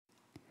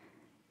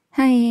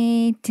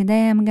Hi,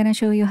 today I'm gonna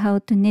show you how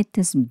to knit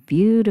this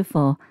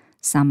beautiful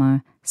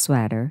summer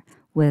sweater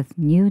with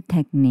new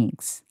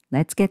techniques.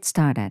 Let's get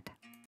started.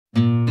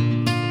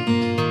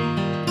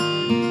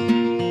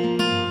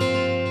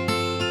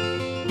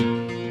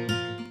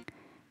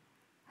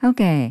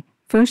 Okay,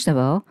 first of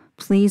all,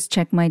 please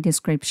check my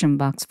description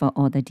box for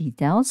all the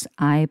details.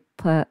 I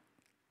put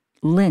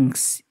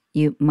links,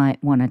 you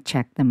might want to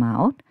check them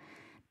out.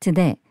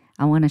 Today,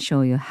 I want to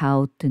show you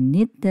how to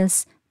knit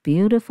this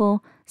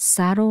beautiful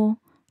saddle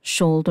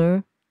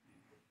shoulder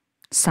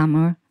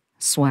summer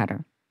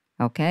sweater.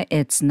 Okay,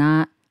 it's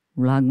not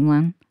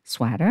raglan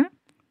sweater.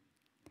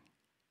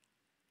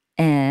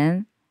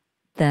 And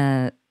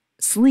the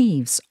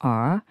sleeves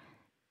are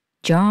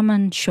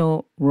German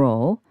short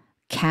roll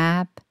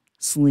cap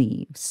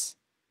sleeves.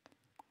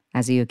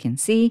 As you can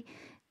see,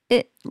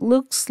 it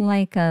looks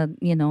like a,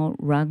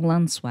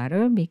 raglan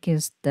sweater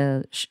because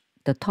the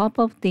top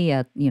of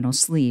the,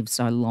 sleeves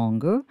are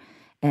longer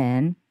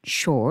and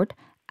short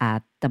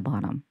at the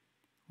bottom.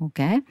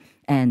 Okay,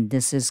 and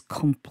this is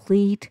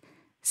complete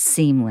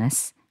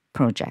seamless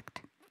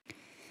project.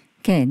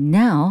 Okay,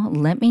 now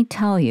let me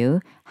tell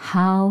you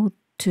how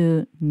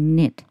to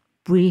knit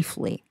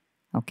briefly.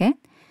 Okay,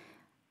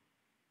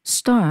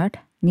 start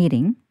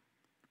knitting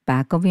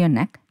back of your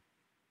neck.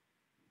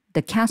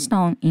 The cast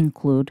on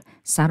include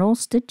saddle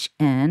stitch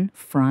and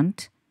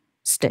front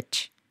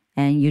stitch,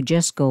 and you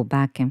just go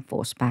back and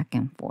forth, back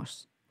and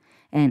forth.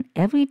 And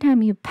every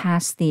time you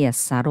pass the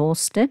saddle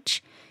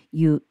stitch,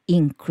 you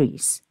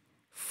increase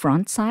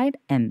front side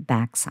and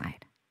back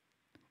side.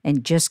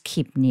 And just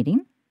keep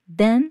knitting.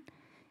 Then,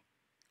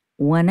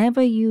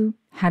 whenever you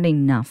had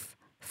enough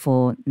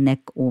for neck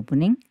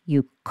opening,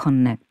 you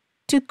connect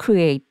to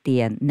create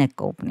the neck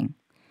opening.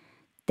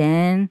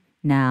 Then,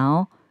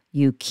 now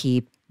you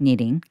keep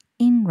knitting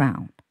in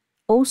round.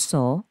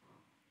 Also,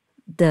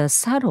 the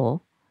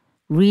saddle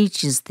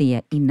reaches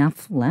the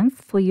enough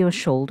length for your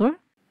shoulder.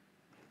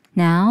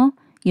 Now,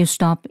 you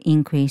stop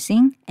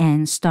increasing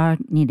and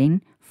start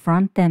knitting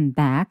front and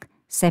back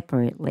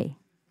separately.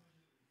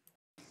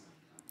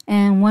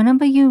 And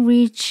whenever you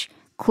reach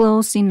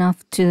close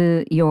enough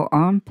to your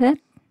armpit,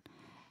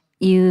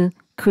 you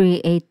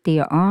create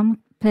the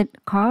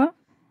armpit curve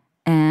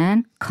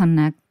and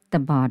connect the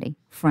body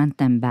front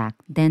and back.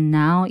 Then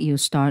now you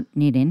start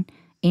knitting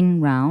in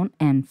round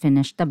and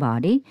finish the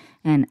body.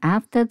 And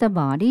after the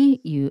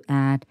body, you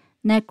add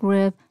neck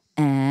rib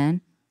and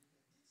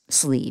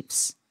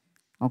sleeves.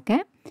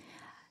 Okay?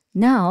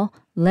 Now,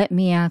 let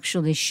me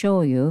actually show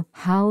you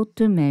how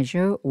to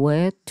measure,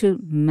 where to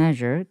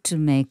measure to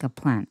make a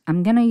plan.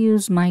 I'm going to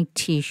use my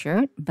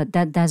t-shirt, but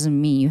that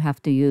doesn't mean you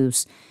have to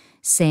use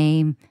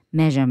same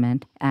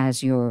measurement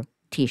as your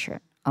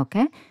t-shirt,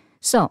 okay?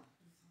 So,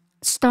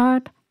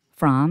 start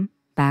from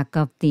back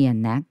of the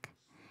neck,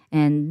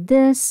 and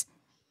this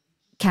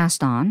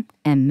cast on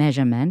and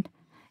measurement,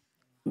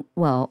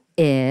 well,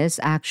 is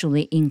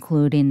actually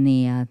including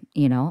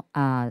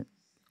the,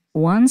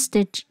 one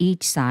stitch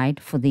each side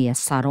for the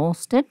saddle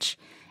stitch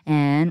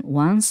and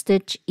one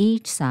stitch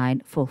each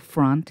side for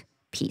front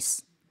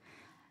piece.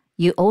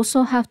 You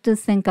also have to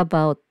think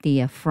about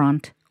the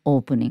front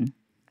opening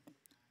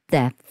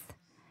depth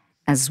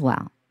as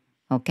well,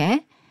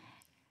 okay?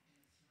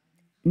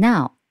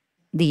 Now,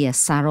 the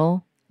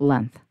saddle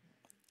length.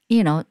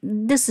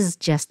 This is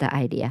just the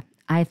idea.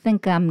 I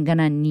think I'm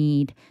gonna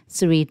need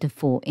 3 to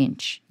 4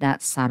 inch,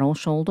 that saddle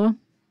shoulder,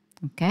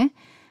 okay?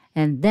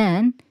 And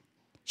then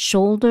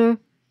shoulder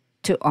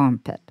to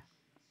armpit.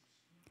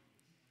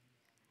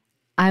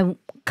 I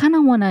kind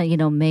of want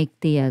to, make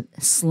the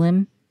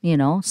slim,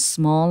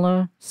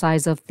 smaller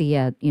size of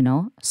the,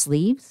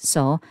 sleeves.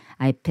 So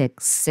I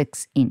pick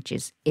 6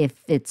 inches.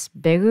 If it's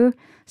bigger,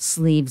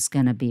 sleeve's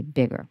going to be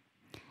bigger.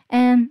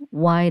 And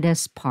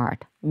widest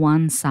part,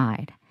 one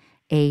side,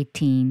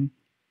 18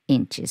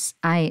 inches.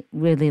 I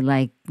really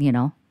like,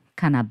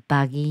 kind of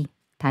baggy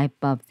type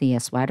of the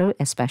sweater,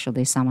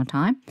 especially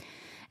summertime.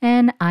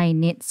 And I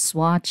knit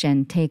swatch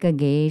and take a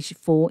gauge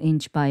 4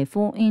 inch by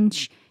 4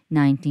 inch,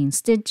 19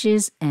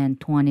 stitches and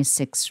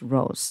 26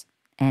 rows.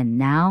 And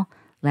now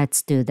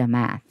let's do the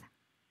math.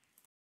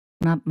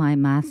 Not my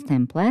math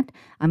template.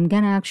 I'm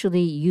gonna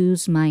actually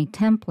use my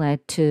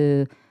template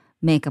to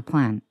make a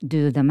plan,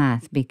 do the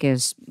math,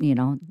 because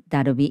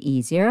that'll be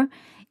easier.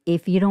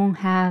 If you don't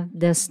have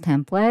this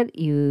template,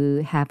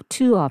 you have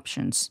 2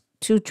 options,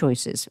 2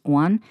 choices.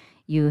 One,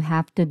 you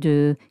have to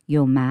do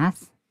your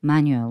math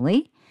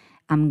manually.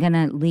 I'm going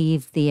to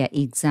leave the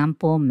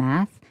example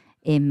math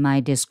in my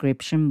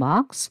description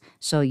box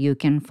so you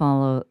can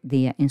follow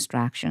the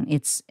instruction.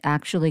 It's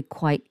actually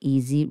quite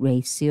easy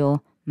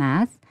ratio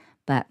math,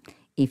 but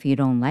if you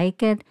don't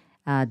like it,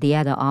 the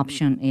other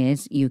option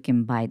is you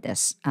can buy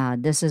this.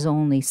 This is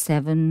only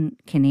 $7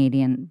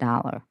 Canadian.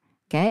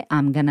 Okay,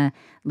 I'm going to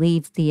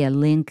leave the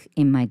link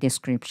in my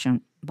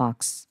description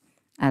box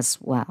as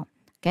well.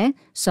 Okay,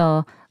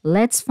 so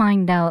let's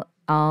find out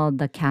all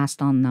the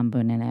cast on number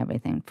and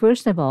everything.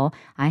 First of all,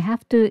 I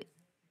have to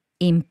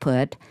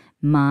input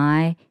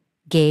my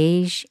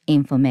gauge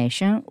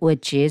information,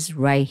 which is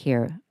right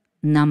here.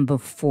 number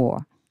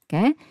 4.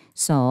 Okay,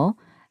 so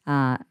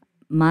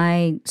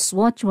my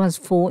swatch was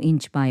 4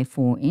 inch by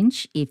 4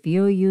 inch. If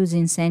you're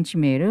using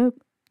centimeter,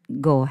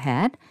 go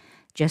ahead,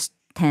 just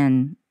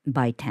 10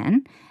 by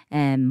 10.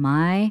 And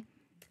my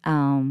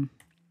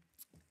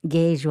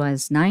gauge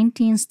was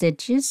 19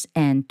 stitches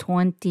and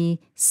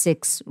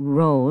 26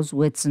 rows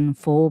within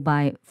 4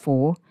 by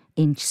 4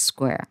 inch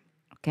square.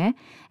 Okay,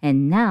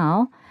 and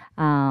now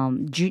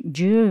do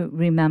you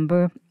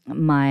remember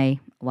my,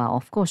 well,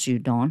 of course you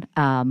don't,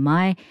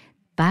 my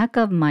back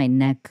of my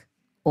neck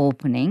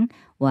opening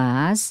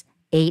was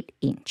 8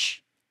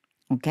 inch.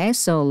 Okay,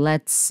 so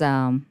let's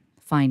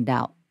find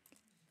out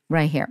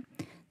right here.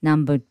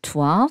 Number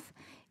 12,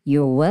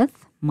 your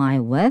width, my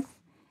width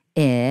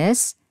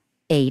is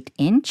 8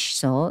 inch.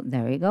 So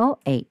there we go,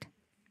 8.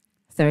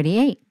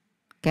 38.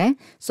 Okay,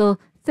 so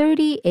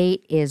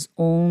 38 is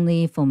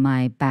only for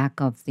my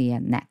back of the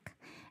neck.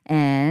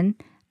 And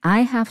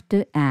I have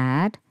to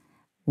add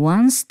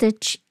 1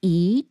 stitch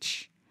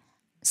each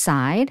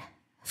side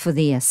for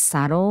the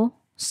saddle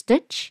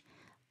stitch.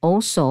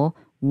 Also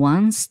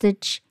 1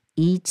 stitch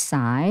each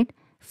side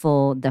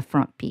for the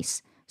front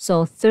piece.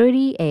 So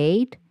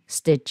 38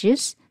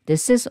 stitches.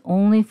 This is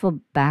only for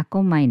back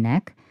of my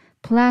neck,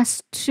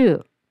 plus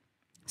 2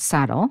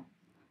 saddle,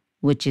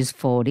 which is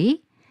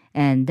 40,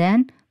 and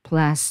then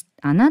plus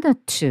another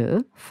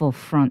 2 for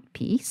front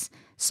piece,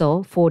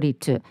 so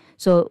 42.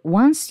 So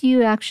once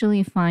you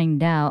actually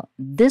find out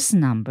this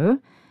number,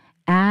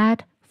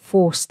 add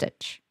 4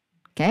 stitch.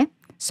 Okay,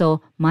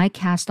 so my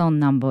cast on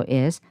number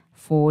is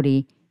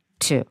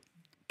 42.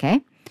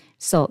 Okay,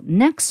 so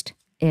next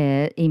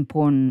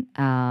important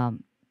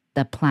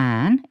the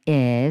plan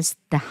is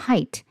the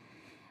height.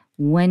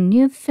 When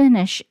you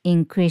finish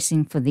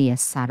increasing for the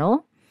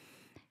saddle,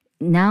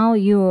 now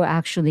you're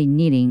actually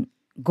knitting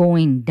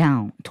going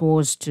down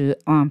towards the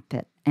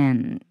armpit.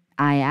 And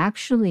I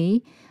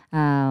actually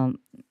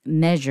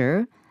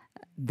measure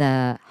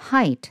the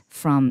height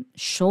from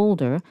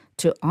shoulder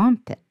to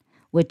armpit,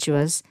 which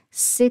was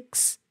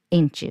 6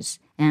 inches.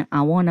 And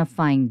I want to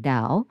find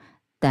out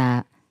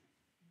the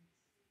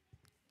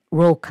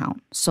row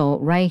count. So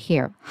right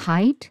here,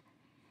 height,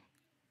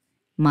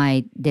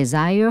 my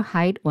desired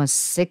height was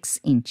 6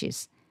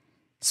 inches.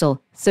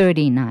 So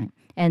 39.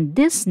 And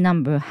this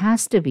number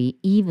has to be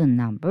even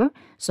number.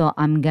 So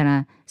I'm going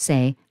to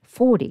say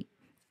 40.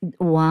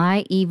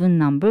 Why even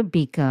number?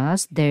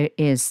 Because there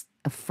is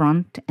a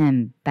front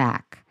and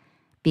back.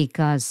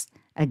 Because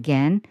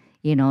again,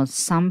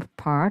 some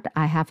part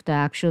I have to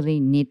actually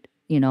knit,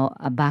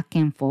 a back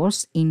and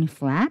forth in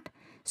flat.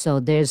 So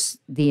there's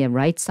the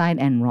right side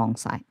and wrong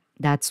side.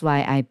 That's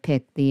why I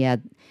picked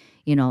the,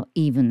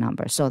 even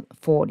number. So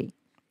 40.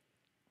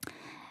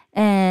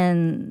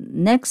 And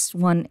next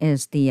one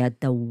is the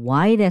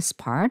widest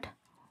part,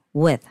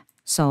 width.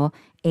 So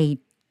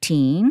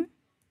 18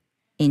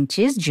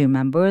 inches. Do you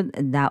remember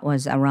that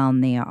was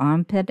around the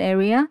armpit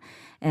area?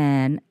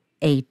 And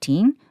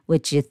 18,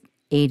 which is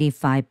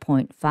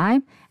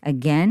 85.5.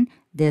 Again,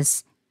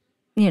 this,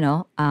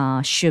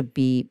 should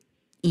be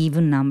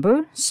even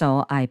number.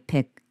 So I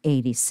pick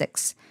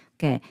 86.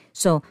 Okay,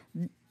 so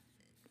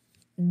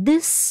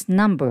this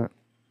number,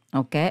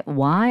 okay,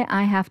 why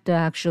I have to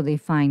actually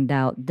find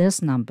out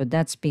this number,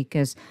 that's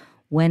because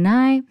when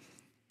I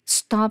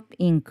stop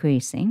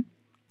increasing,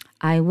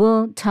 I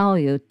will tell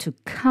you to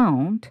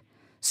count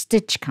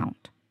stitch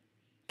count,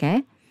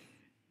 okay?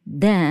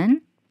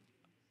 Then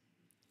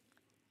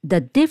the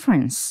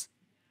difference,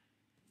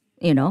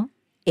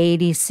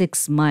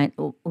 86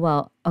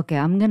 okay,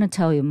 I'm going to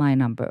tell you my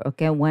number,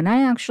 okay? When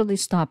I actually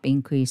stop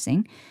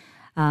increasing,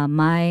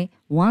 my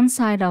one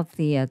side of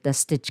the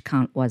stitch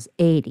count was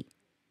 80.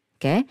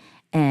 Okay,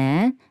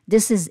 and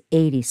this is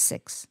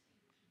 86.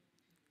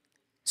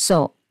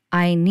 So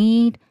I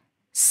need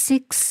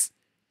 6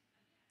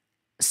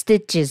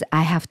 stitches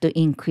I have to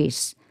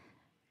increase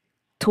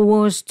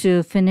towards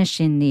to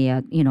finishing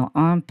the,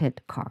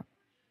 armpit carve.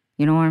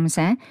 You know what I'm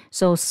saying?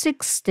 So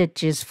 6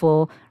 stitches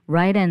for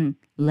right and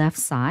left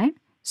side.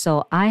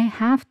 So I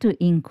have to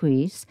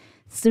increase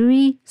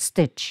 3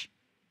 stitch,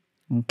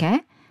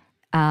 okay,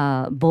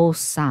 both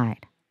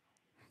side,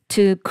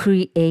 to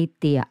create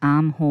the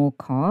armhole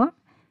curve,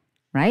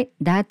 right?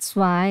 That's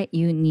why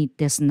you need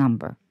this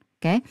number,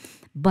 okay?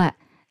 But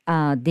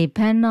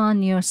depend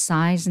on your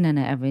size and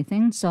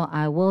everything. So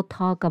I will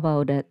talk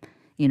about it,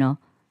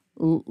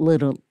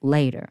 little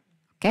later,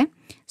 okay?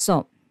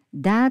 So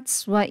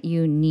that's what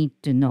you need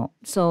to know.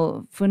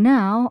 So for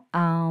now,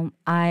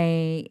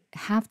 I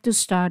have to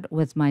start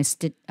with my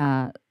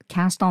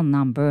cast on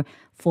number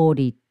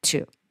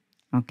 42,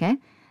 okay?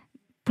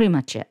 Pretty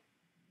much it.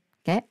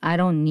 Okay, I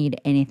don't need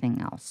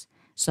anything else.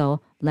 So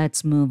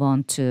let's move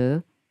on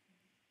to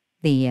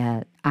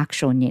the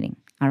actual knitting.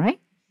 All right.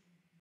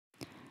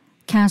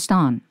 Cast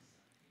on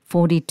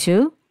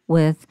 42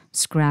 with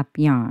scrap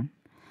yarn.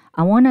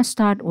 I want to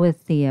start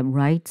with the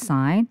right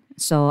side,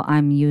 so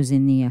I'm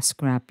using the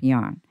scrap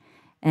yarn.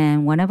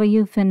 And whenever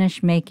you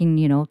finish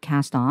making,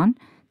 cast on,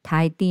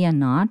 tie the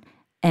knot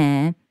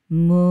and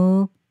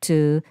move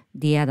to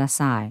the other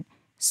side.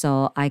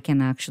 So I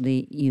can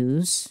actually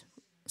use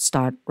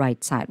start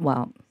right side.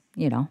 Well,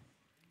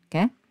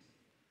 okay.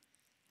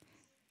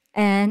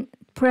 And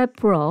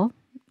prep row,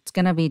 it's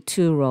going to be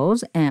 2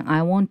 rows. And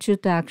I want you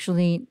to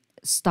actually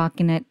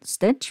stockinette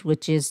stitch,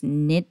 which is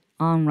knit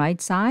on right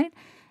side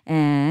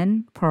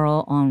and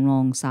purl on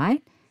wrong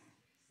side.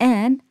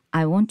 And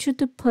I want you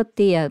to put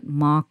the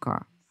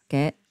marker,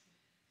 okay?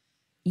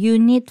 You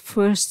knit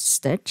first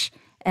stitch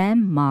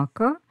and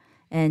marker,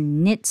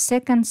 and knit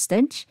second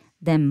stitch,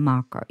 then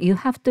marker. You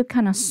have to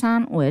kind of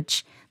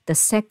sandwich the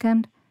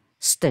second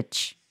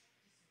stitch,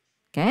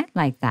 okay,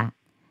 like that.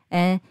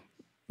 And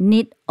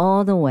knit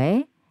all the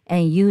way,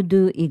 and you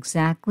do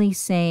exactly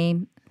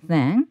same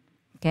thing,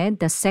 okay?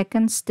 The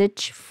second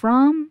stitch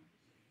from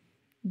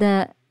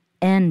the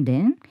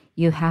ending,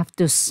 you have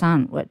to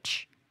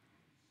sandwich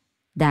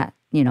that,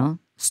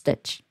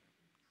 stitch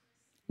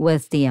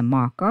with the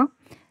marker.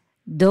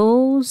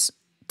 Those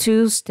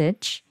 2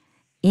 stitch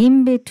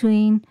in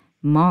between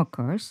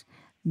markers,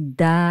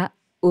 that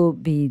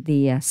would be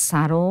the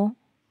saddle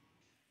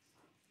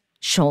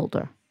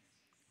shoulder,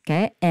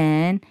 okay?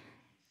 And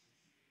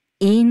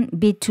in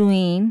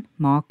between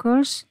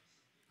markers,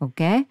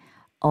 okay,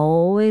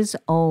 always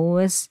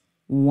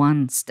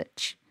 1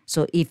 stitch.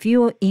 So if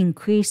you're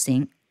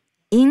increasing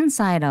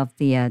inside of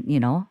the,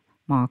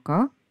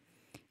 marker,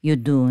 you're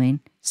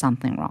doing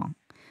something wrong.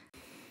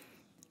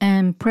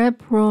 And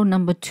prep row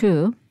number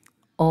 2,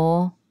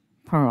 all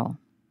purl,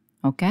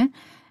 okay?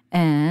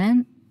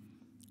 And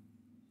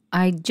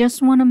I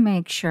just want to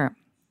make sure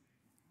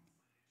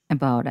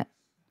about it,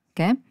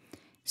 okay?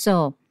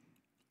 So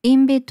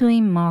in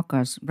between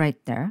markers right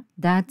there,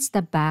 that's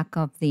the back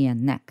of the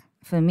neck.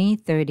 For me,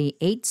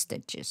 38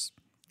 stitches,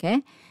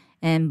 okay?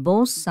 And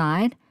both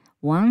side,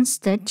 1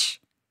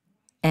 stitch,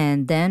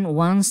 and then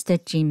 1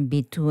 stitch in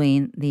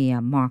between the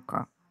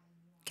marker,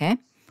 okay?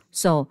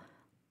 So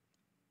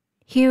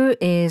here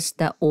is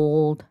the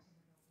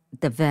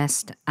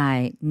vest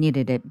I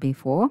knitted it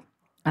before.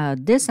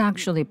 This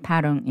actually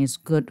pattern is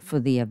good for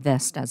the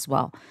vest as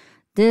well.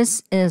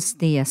 This is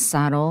the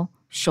saddle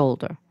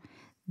shoulder.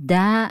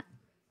 That's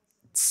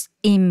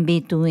in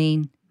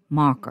between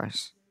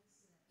markers.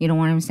 You know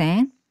what I'm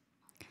saying?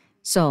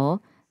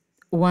 So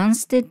 1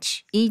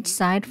 stitch each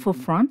side for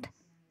front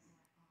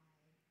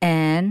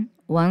and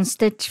 1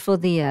 stitch for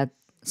the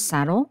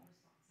saddle,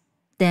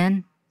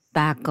 then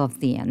back of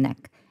the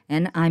neck.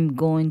 And I'm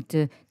going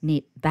to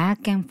knit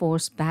back and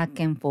forth,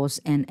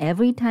 and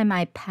every time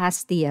I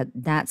pass the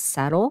that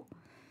saddle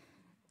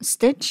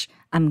stitch,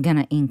 I'm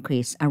gonna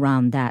increase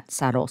around that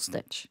saddle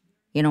stitch.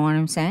 You know what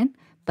I'm saying?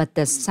 But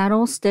the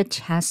saddle stitch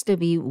has to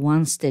be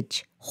 1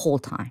 stitch whole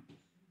time.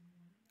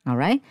 All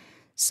right?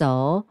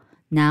 So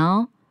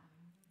now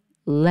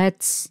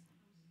let's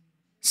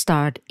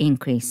start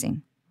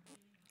increasing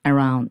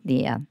around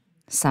the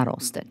saddle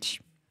stitch.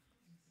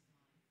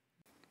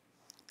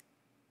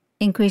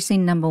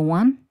 Increasing number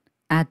 1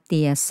 at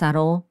the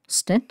saddle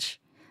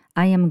stitch,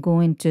 I am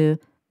going to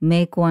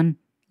make 1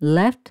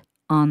 left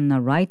on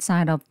the right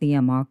side of the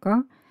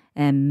marker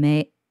and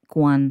make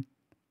 1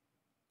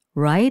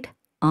 right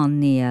on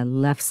the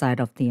left side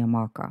of the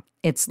marker.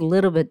 It's a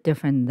little bit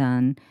different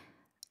than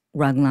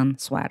raglan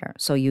sweater,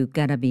 so you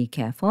gotta be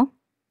careful.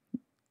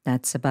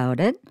 That's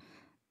about it.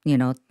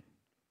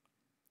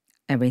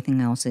 Everything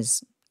else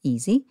is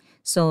easy.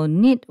 So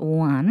knit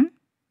 1,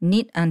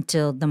 knit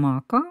until the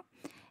marker,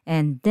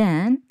 and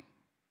then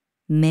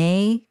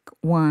make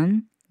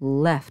 1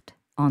 left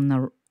on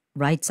the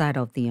right side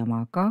of the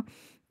marker.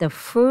 The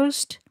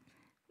first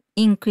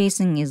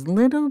increasing is a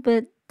little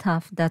bit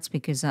tough. That's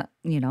because,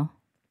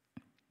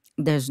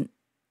 there's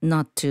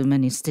not too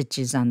many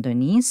stitches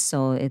underneath.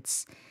 So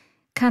it's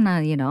kind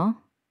of,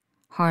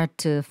 hard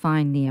to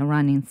find the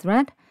running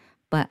thread.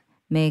 But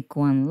make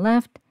 1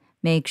 left.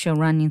 Make sure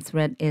running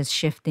thread is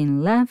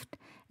shifting left.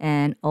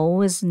 And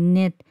always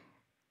knit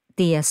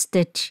the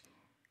stitch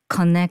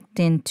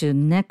connecting to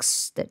next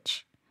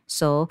stitch.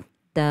 So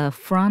the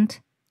front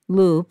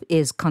loop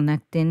is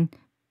connecting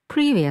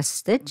previous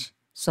stitch.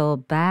 So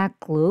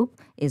back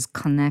loop is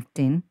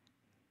connecting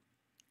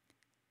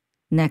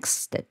next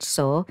stitch.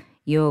 So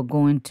you're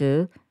going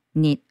to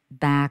knit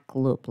back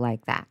loop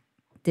like that.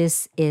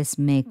 This is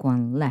make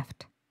 1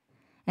 left.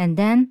 And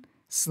then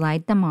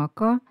slide the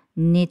marker,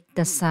 knit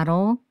the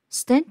saddle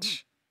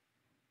stitch.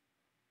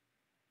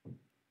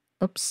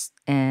 Oops.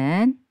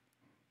 And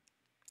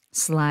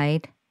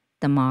slide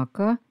the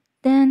marker,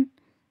 then,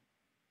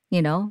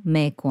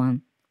 make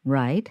 1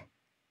 right.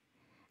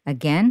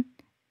 Again,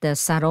 the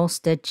saddle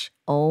stitch,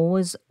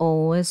 always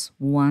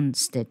 1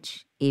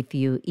 stitch. If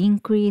you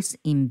increase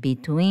in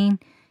between,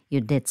 you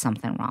did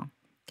something wrong.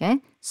 Okay,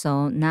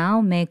 so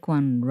now make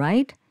 1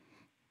 right.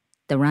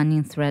 The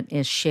running thread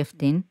is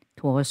shifting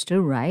towards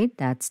the right.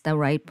 That's the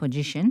right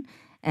position.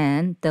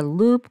 And the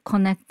loop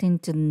connecting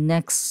to the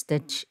next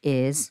stitch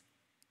is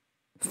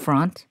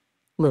front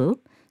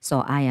loop.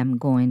 So I am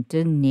going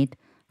to knit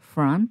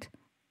front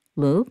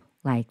loop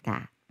like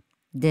that.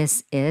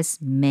 This is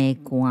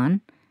make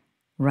 1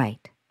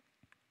 right.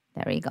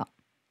 There we go.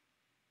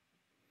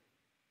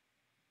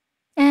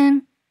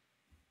 And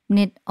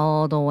knit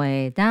all the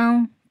way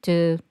down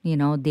to,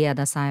 the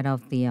other side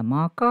of the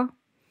marker.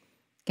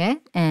 Okay,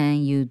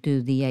 and you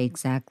do the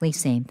exactly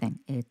same thing.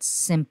 It's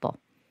simple.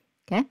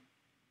 Okay,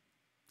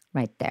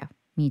 right there.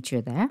 Meet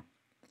you there.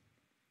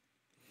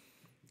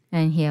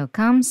 And here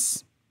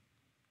comes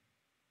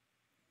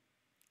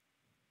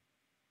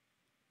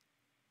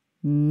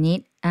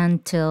knit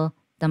until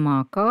the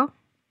marker.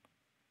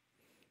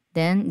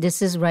 Then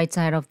this is right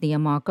side of the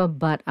marker,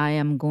 but I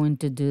am going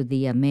to do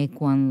the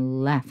make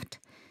one left.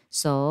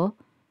 So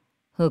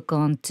hook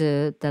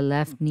onto the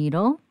left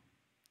needle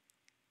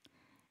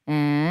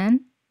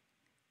and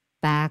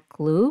back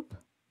loop.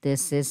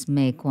 This is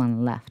make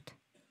one left.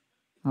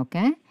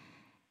 Okay,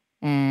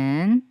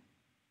 and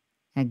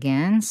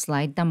again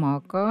slide the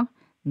marker,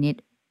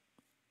 knit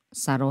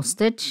saddle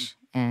stitch,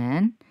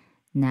 and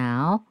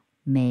now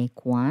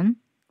make one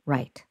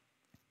right.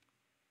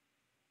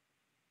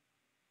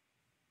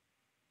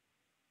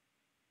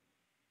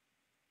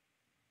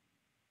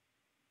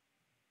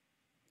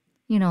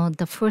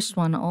 The first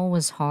one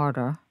always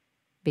harder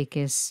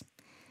because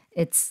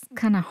it's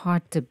kind of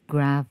hard to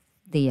grab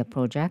the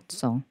project.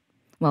 So,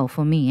 well,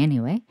 for me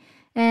anyway.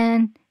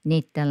 And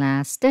knit the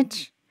last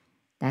stitch.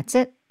 That's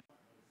it.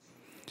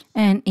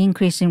 And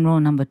increasing row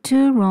number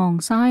 2, wrong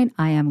side,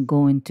 I am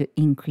going to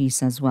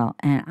increase as well.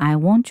 And I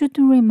want you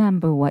to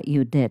remember what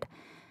you did.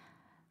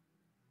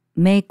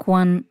 Make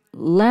one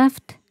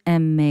left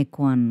and make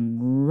one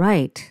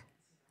right.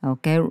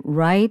 Okay,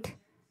 right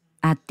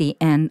at the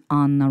end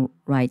on the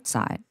right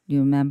side. You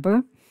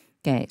remember?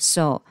 Okay,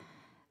 so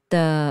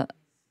the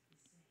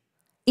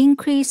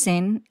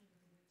increasing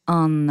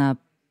on the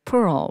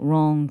purl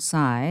wrong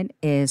side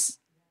is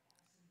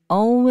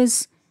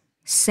always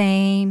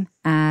same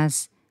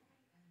as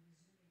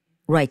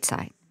right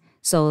side.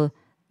 So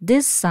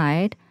this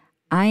side,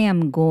 I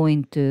am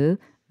going to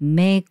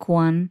make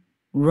one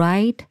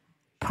right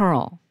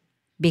purl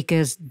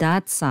because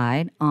that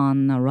side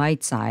on the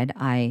right side,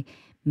 I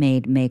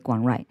made make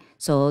one right.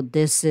 So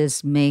this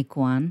is make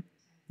one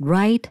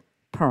right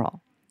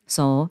purl.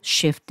 So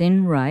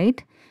shifting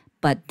right,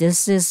 but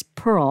this is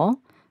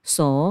purl.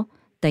 So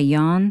the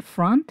yarn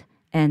front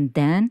and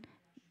then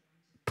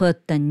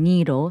put the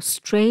needle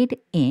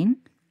straight in.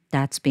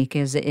 That's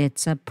because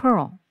it's a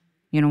purl.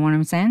 You know what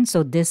I'm saying?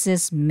 So this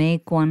is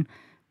make one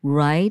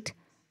right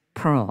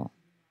purl.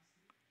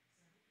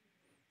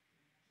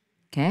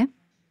 Okay?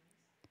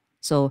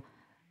 So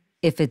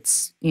if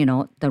it's,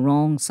 the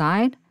wrong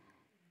side,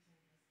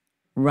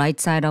 right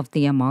side of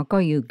the marker,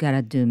 you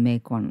gotta do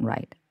make one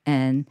right.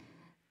 And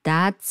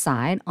that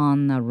side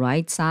on the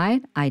right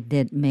side, I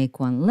did make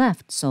one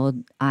left. So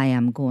I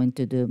am going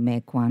to do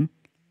make one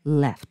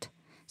left.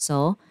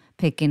 So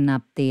picking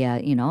up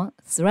the,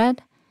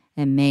 thread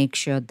and make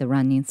sure the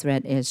running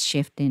thread is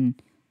shifting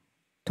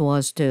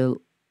towards the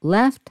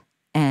left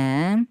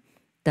and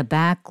the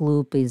back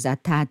loop is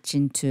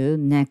attaching to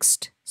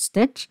next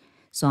stitch.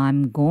 So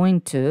I'm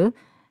going to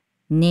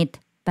knit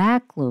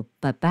back loop,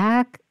 but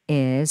back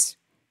is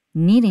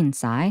knitting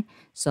side,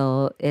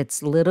 so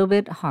it's a little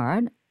bit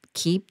hard.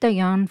 Keep the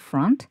yarn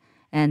front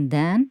and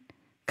then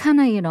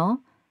kind of,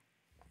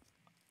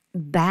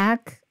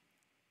 back,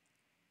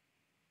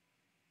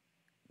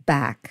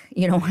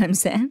 you know what I'm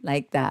saying?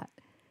 Like that.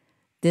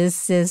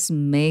 This is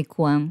make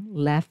one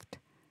left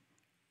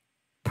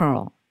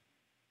purl.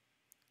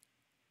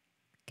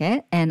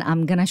 Okay, and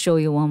I'm gonna show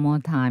you one more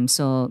time,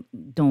 so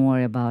don't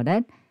worry about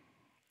it.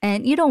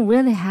 And you don't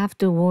really have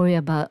to worry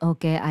about,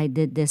 okay, I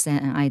did this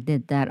and I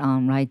did that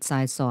on right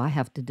side, so I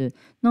have to do.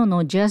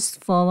 No,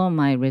 just follow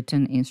my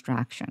written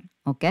instruction,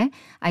 okay?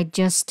 I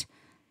just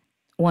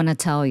want to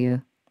tell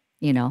you,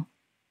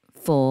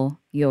 for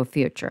your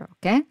future,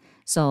 okay?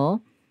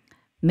 So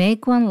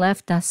make one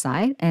left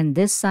side and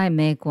this side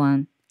make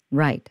one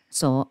right.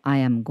 So I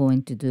am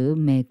going to do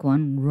make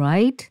one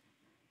right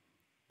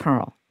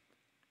purl,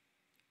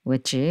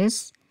 which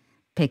is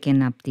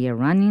picking up the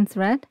running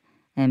thread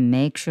and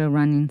make sure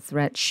running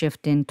thread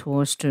shifting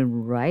towards the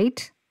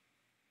right.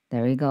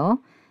 There we go.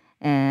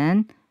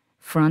 And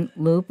front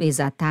loop is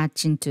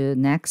attaching to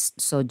next,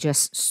 so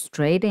just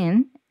straight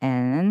in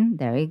and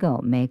there you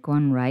go. Make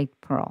one right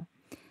purl.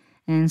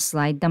 And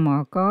slide the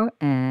marker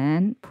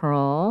and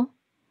purl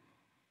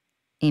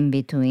in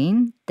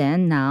between.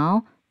 Then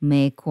now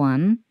make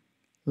one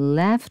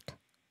left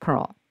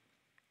purl.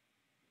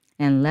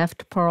 And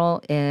left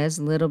purl is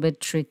a little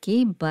bit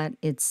tricky, but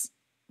it's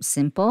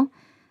simple.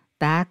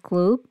 Back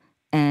loop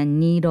and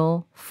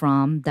needle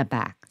from the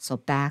back. So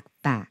back.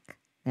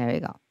 There you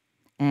go.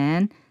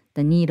 And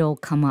the needle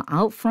come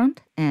out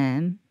front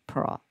and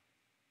purl.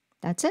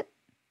 That's it.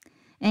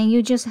 And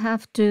you just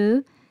have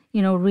to,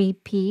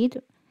 repeat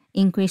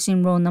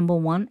increasing row number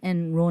 1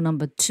 and row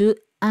number 2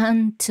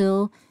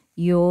 until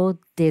your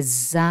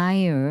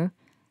desired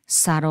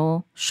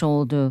saddle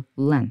shoulder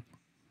length.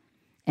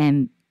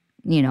 And,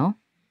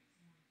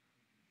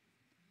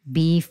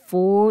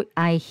 before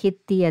I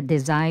hit the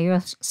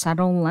desired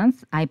saddle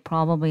length, I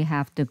probably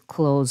have to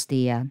close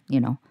the,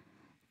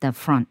 the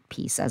front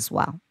piece as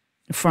well,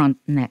 front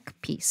neck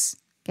piece.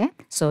 Okay,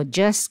 so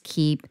just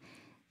keep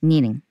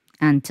knitting.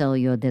 until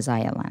your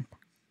desired length.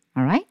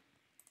 All right?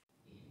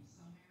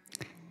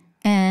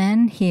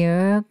 And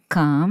here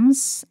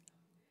comes,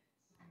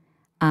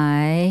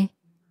 I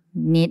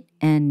knit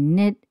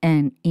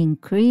and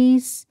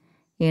increase.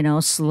 You know,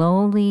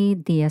 slowly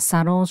the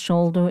saddle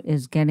shoulder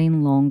is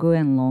getting longer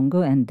and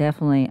longer, and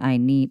definitely I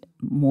need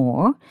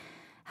more.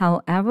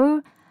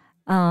 However,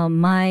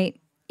 my,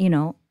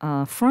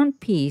 front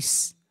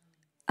piece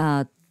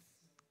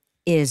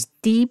is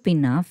deep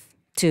enough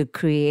to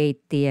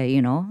create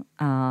the,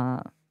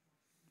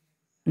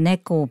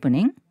 neck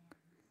opening,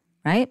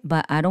 right?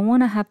 But I don't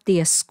want to have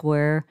the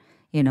square,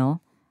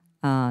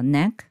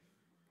 neck.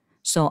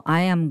 So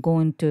I am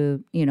going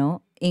to,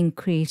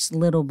 increase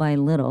little by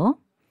little,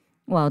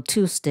 well,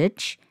 2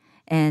 stitch,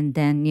 and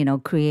then,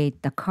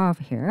 create the curve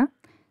here.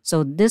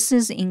 So this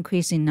is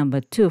increasing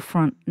number 2,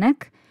 front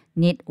neck,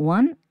 knit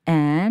 1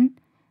 and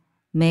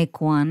make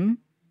 1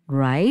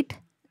 right,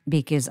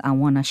 because I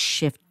want to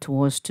shift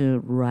towards to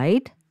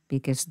right,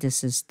 because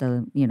this is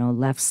the,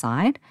 left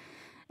side.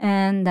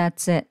 And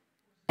that's it.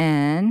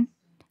 And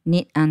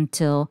knit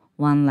until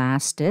 1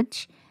 last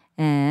stitch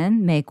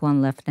and make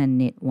 1 left and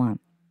knit 1.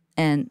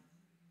 And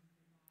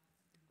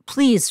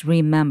please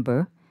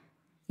remember,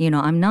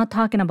 I'm not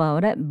talking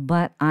about it,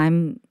 but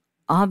I'm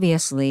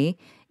obviously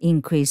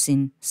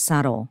increasing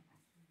subtle,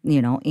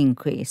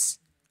 increase.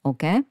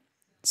 Okay?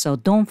 So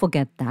don't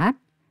forget that.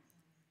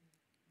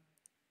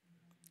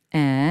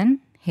 And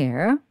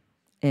here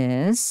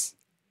is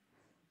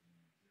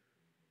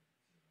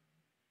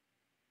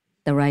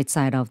the right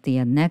side of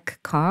the neck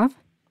curve,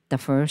 the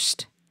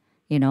first,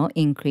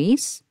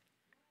 increase.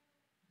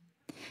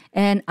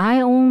 And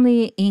I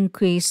only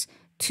increase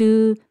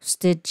 2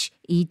 stitch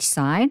each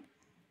side,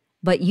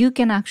 but you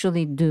can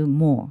actually do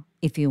more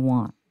if you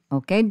want.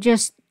 Okay,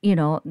 just,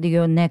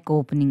 your neck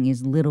opening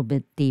is a little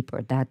bit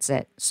deeper. That's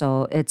it.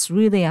 So it's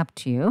really up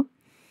to you.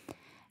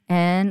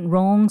 And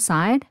wrong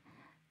side,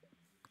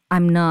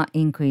 I'm not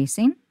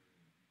increasing.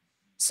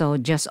 So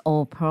just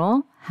all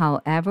purl.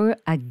 However,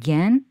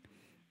 again,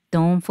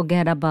 don't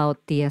forget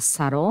about the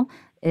saddle.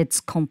 It's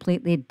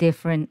completely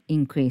different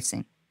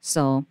increasing.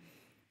 So,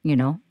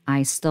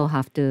 I still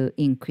have to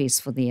increase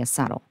for the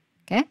saddle.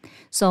 Okay,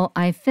 so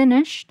I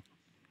finished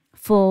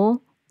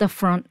for the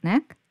front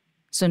neck.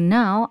 So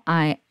now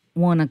I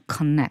want to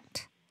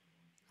connect.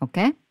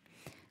 Okay,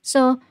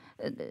 so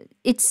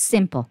it's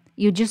simple.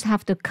 You just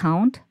have to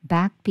count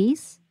back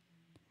piece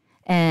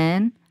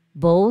and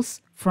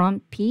both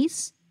front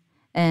piece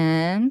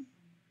and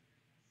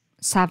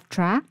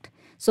subtract.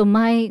 So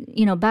my,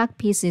 back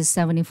piece is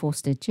 74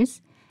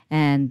 stitches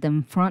and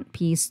the front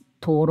piece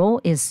total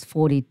is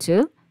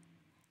 42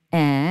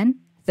 and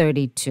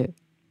 32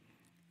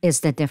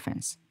 is the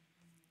difference.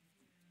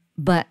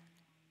 But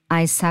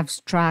I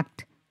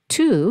subtract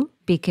 2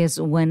 because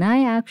when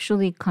I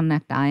actually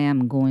connect, I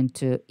am going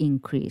to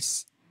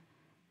increase,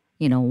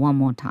 one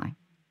more time.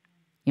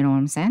 You know what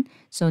I'm saying?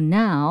 So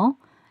now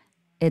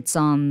it's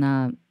on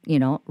the,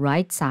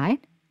 right side.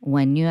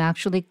 When you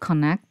actually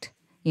connect,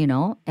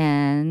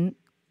 and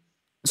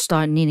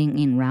start knitting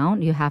in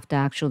round, you have to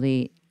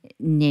actually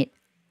knit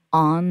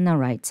on the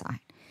right side.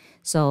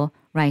 So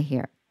right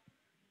here,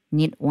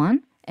 knit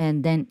 1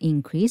 and then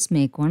increase,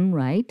 make 1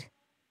 right.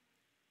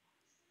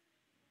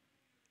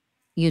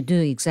 You do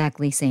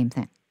exactly same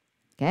thing,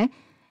 okay?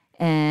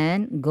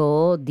 And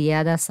go the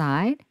other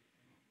side,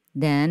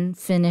 then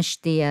finish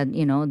the,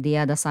 the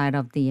other side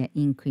of the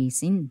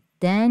increasing.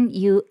 Then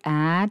you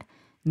add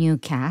new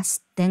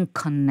cast, then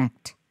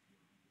connect.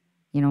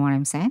 You know what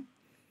I'm saying?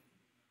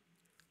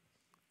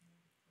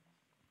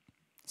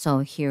 So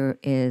here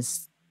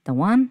is the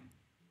one.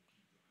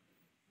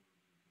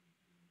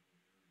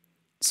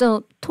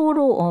 So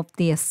total of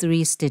the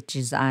 3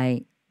 stitches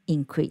I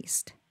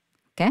increased,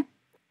 okay?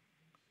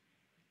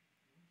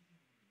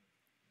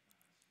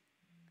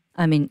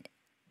 I mean,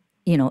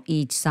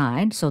 each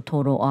side, so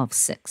total of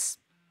 6.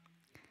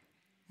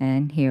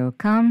 And here it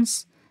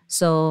comes.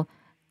 So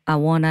I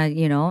want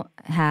to,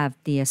 have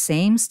the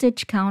same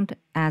stitch count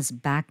as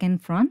back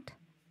and front.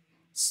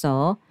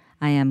 So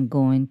I am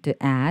going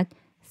to add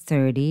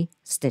 30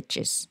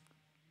 stitches.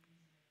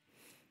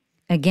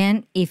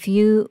 Again, if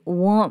you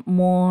want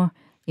more,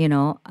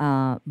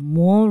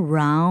 more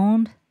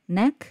round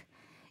neck,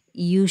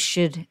 you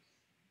should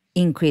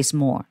increase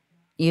more.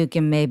 You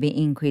can maybe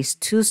increase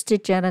 2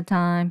 stitch at a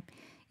time,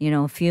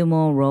 a few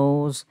more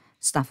rows,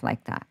 stuff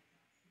like that.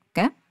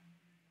 Okay?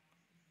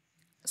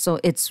 So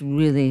it's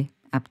really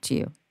up to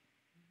you.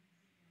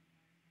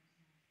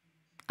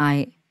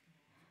 I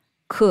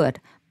could,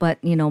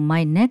 but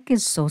my neck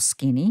is so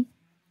skinny,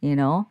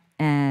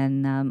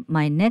 and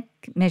my neck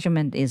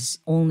measurement is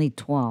only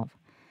 12.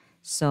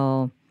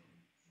 So,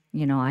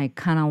 I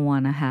kind of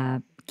want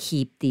to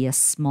keep the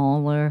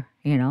smaller,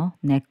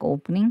 neck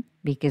opening,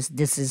 because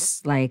this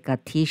is like a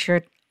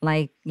t-shirt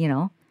like,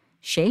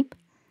 shape.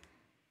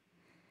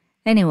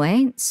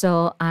 Anyway,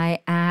 so I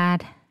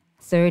add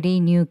 30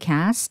 new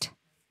cast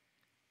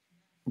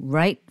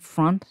right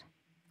front,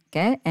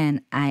 okay,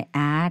 and I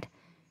add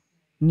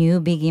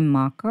new begin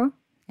marker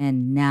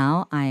And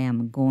now I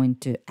am going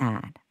to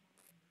add.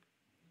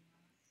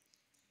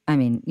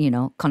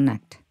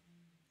 Connect.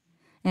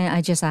 And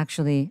I just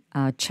actually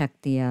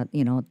checked the,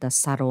 the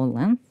saddle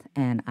length,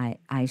 and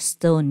I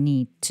still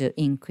need to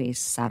increase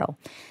saddle.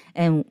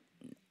 And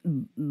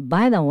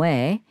by the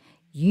way,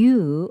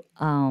 you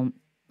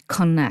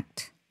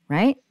connect,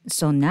 right?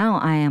 So now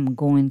I am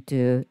going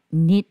to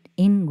knit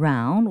in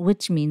round,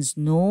 which means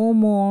no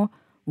more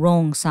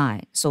wrong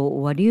side. So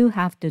what you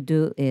have to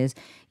do is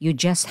you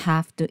just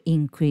have to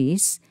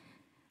increase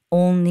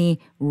only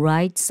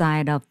right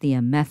side of the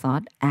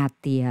method at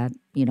the,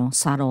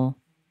 saddle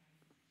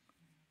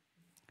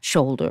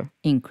shoulder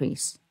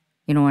increase.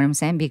 You know what I'm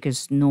saying?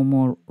 Because no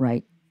more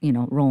right,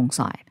 wrong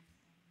side.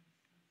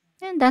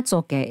 And that's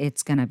okay.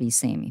 It's going to be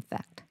same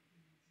effect.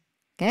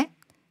 Okay?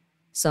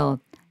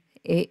 So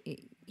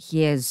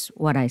here's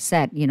what I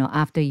said.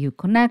 After you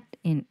connect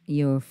in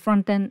your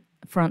front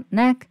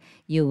neck,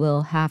 you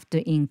will have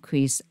to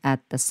increase at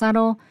the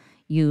saddle.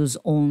 Use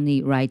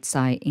only right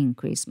side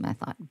increase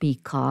method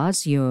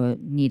because you're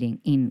knitting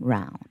in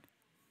round.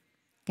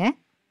 Okay?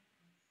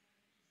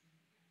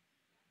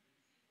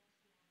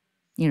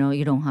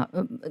 You don't have,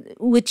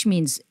 which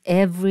means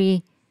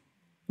every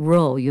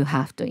row you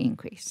have to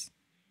increase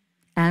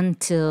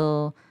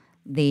until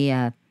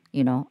the,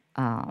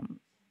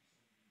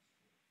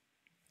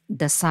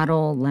 the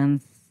saddle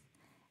length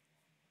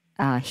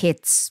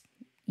hits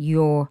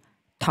your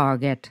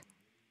target,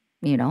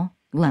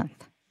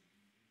 length.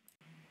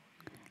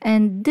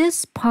 And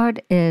this part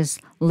is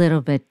a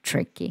little bit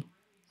tricky.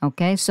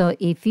 Okay, so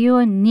if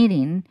you're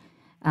knitting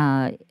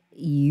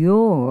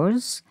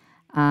yours,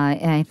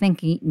 I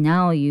think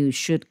now you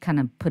should kind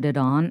of put it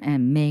on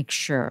and make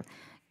sure.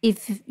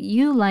 If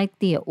you like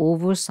the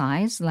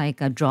oversized, like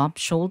a drop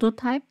shoulder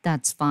type,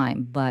 that's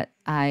fine. But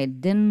I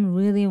didn't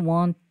really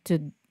want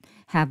to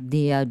have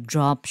the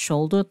drop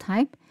shoulder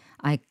type.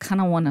 I kind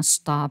of want to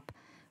stop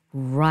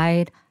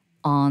right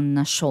on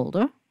the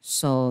shoulder.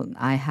 So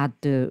I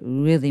had to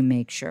really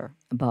make sure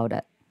about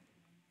it.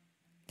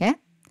 Okay?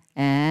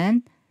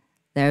 And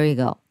there you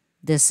go.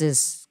 This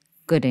is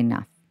good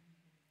enough.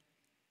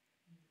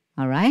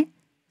 All right?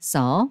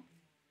 So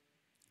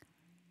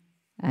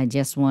I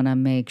just want to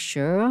make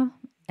sure.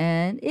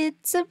 And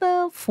it's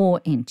about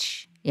 4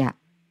 inch. Yeah.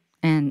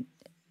 And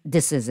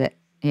this is it,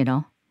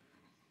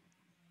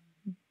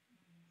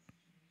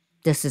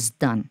 This is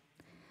done.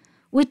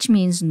 Which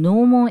means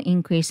no more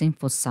increasing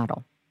for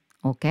saddle.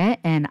 Okay?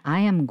 And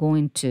I am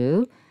going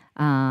to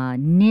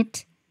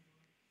knit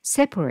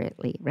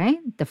separately, right?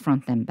 The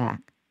front and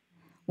back.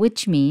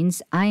 Which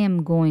means I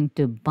am going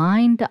to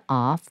bind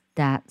off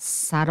that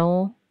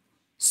saddle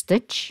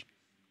stitch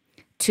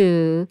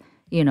to,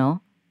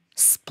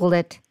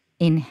 split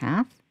in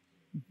half,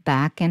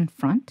 back and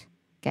front.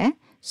 Okay?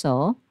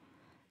 So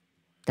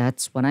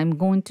that's what I'm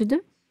going to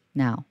do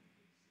now.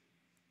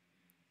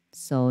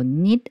 So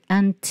knit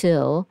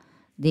until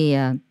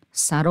the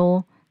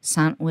saddle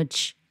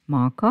sandwich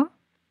marker,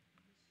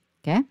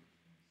 okay?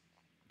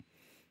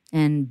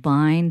 And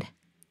bind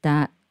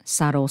that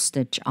saddle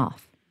stitch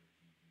off.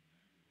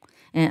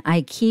 And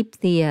I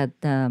keep the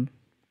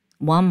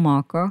one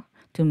marker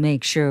to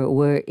make sure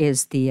where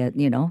is the,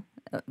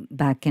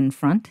 back and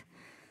front.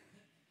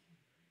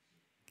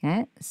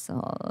 Okay,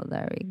 so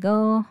there we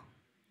go.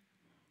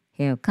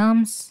 Here it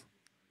comes.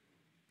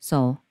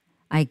 So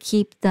I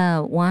keep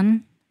the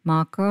one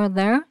marker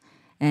there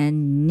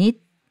and knit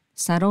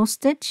saddle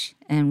stitch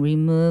and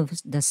remove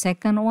the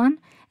second one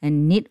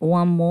and knit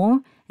one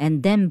more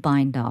and then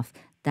bind off.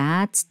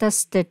 That's the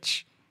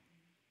stitch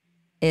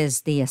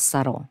is the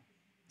saddle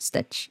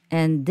stitch.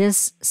 And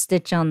this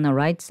stitch on the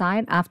right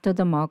side after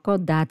the marker,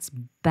 that's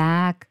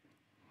back,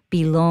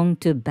 belong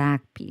to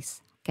back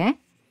piece, okay?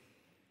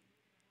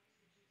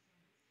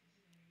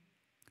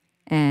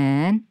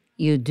 And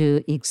you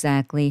do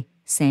exactly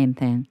same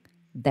thing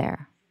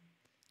there,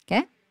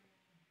 okay?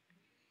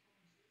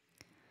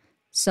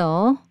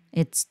 So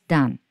it's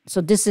done.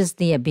 So this is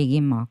the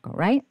begin marker,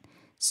 right?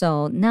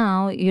 So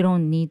now you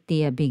don't need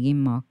the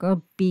begin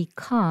marker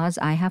because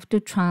I have to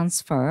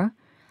transfer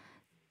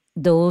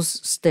those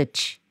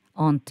stitch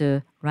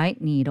onto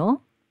right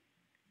needle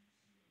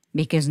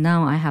because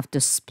now I have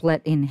to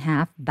split in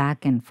half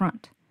back and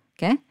front,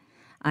 okay?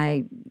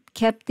 I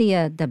kept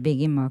the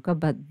begin marker,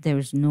 but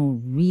there's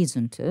no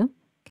reason to.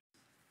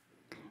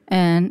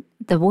 And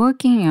the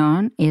working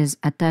yarn is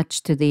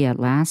attached to the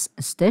last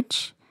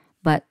stitch,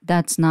 but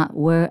that's not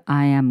where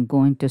I am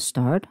going to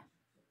start,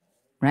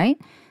 right?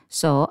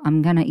 So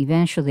I'm going to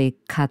eventually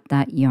cut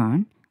that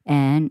yarn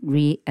and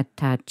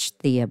reattach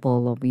the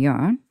ball of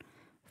yarn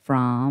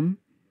from,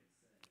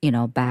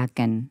 back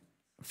and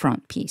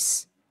front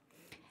piece.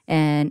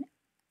 And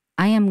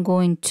I am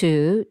going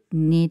to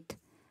knit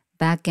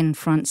back and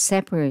front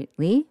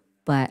separately,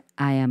 but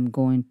I am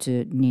going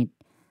to knit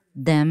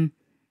them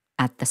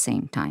at the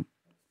same time,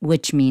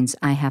 which means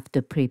I have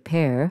to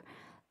prepare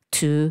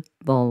 2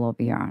 ball of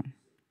yarn,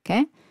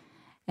 okay?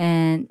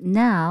 And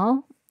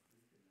now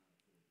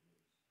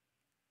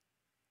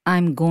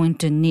I'm going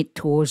to knit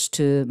towards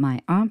to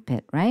my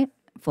armpit, right?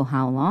 For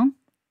how long?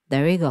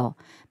 there we go.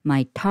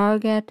 My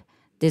target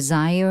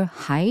desired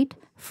height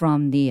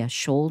from the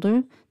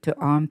shoulder to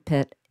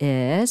armpit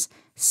is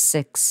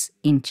 6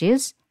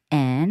 inches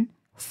and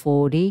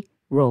 40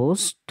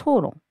 rows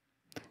total.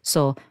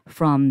 So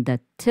from the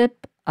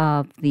tip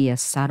of the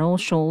saddle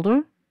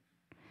shoulder,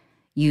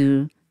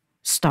 you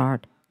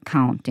start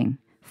counting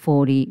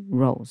 40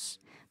 rows.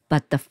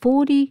 But the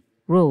 40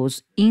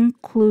 rows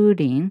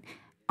including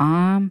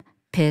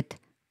armpit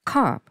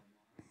curve.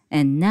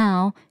 And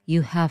now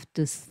you have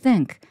to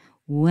think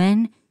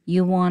when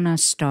you want to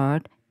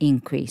start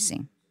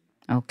increasing.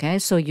 Okay,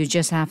 so you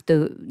just have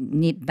to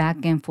knit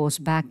back and forth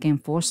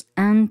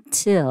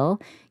until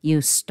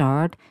you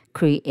start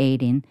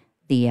creating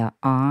the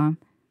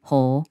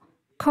armhole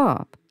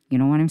curve. You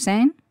know what I'm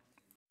saying?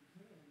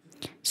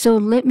 So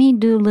let me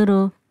do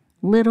little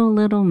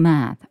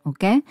math,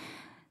 okay?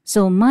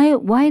 So my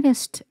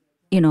widest,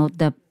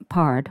 the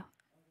part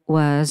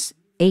was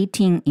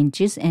 18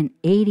 inches and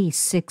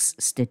 86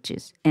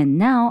 stitches. And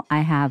now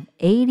I have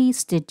 80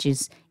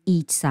 stitches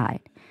each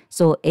side.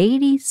 So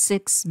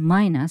 86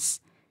 minus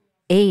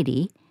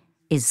 80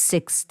 is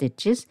 6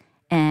 stitches.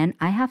 And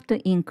I have to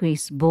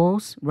increase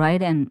both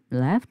right and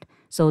left.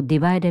 So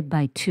divided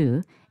by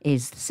 2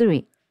 is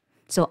 3.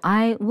 So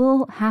I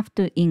will have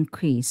to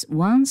increase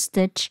 1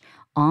 stitch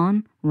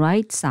on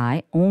right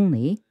side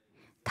only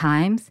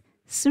times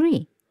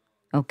 3.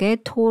 Okay,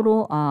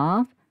 total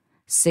of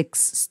 6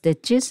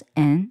 stitches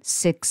and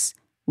 6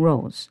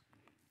 rows.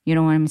 You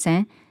know what I'm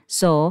saying?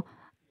 So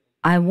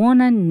I want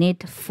to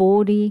knit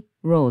 40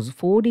 rows.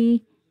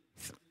 40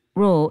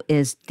 row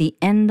is the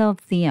end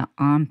of the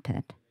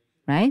armpit,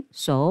 right?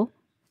 So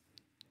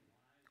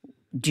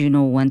do you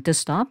know when to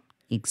stop?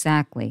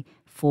 Exactly.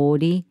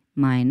 40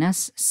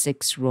 minus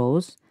 6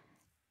 rows,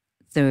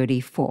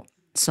 34.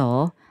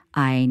 So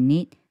I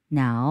need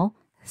now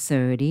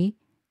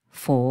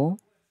 34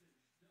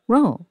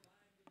 row.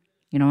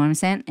 You know what I'm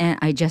saying? And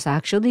I just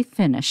actually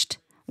finished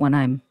when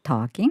I'm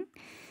talking.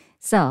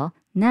 So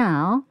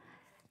now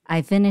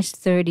I finished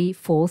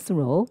 34th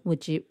row,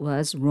 which it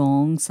was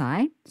wrong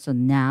side. So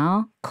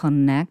now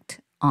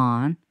connect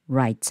on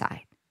right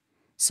side.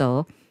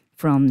 So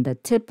from the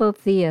tip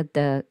of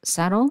the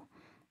saddle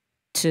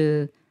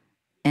to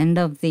end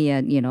of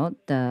the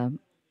the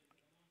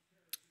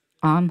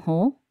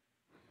armhole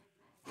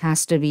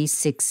has to be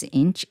 6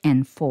 inch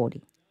and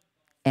 40.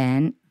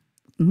 And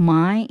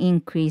my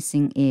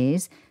increasing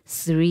is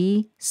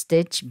 3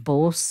 stitch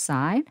both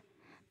side,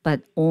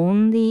 but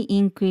only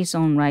increase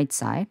on right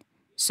side.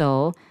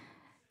 So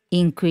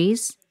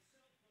increase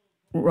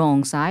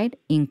wrong side,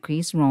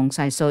 increase wrong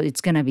side. So it's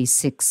going to be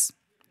 6.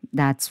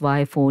 That's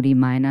why 40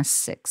 minus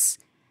 6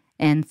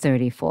 and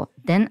 34.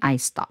 Then I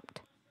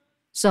stopped.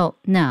 So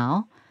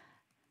now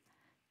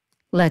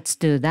let's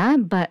do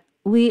that. But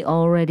we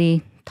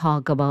already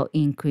talk about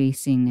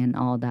increasing and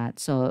all that.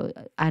 So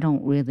I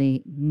don't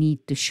really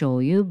need to show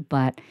you.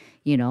 But,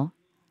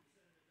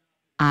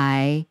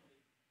 I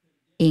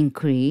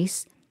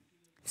increase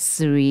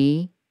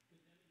 3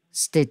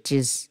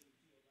 stitches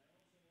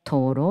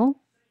total,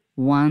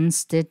 1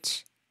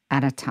 stitch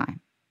at a time.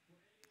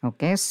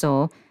 Okay,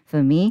 so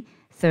for me,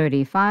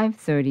 35,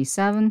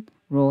 37,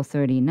 row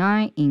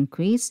 39,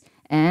 increase,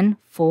 and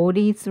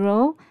 40th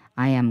row,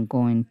 I am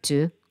going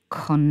to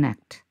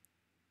connect.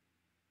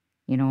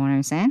 You know what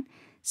I'm saying?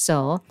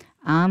 So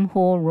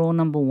armhole row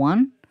number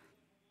 1,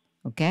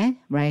 okay,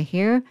 right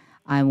here,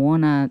 I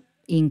want to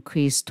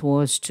increase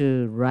towards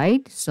to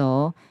right.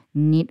 So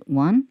knit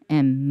 1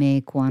 and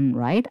make 1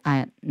 right.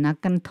 I'm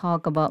not going to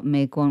talk about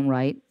make 1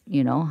 right,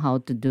 how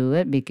to do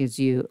it because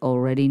you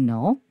already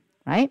know,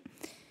 right?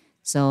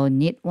 So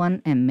knit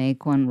 1 and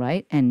make 1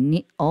 right and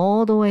knit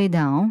all the way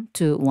down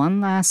to 1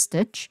 last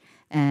stitch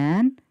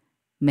and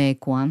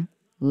make 1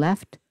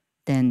 left,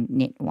 then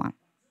knit 1.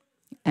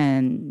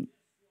 And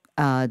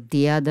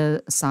the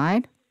other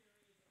side,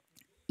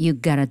 you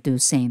gotta do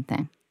same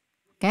thing,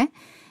 okay?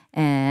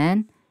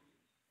 And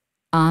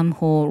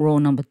armhole row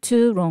number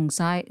 2, wrong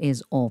side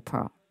is all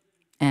purl.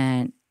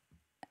 And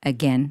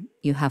again,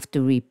 you have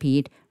to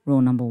repeat row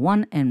number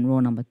 1 and row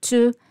number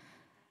 2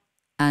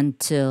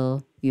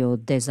 until your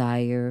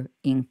desire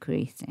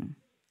increasing.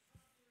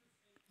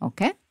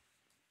 Okay?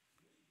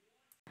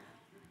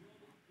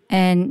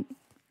 And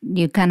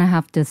you kind of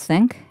have to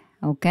think,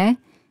 okay?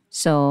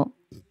 So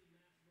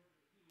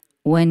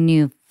when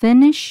you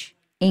finish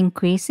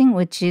increasing,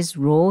 which is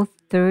row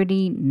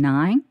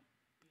 39,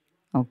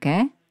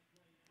 okay?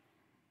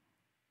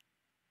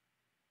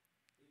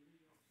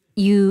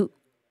 You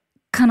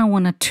kind of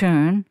want to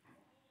turn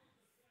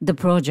the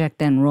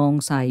project and wrong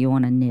side you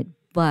want to knit.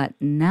 But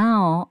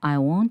now I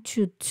want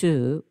you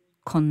to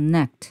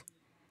connect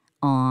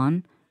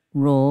on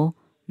row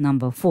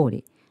number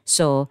 40.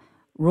 So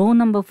row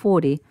number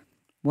 40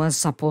 was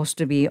supposed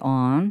to be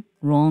on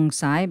wrong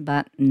side,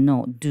 but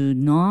no, do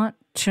not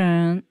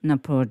turn the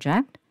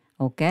project,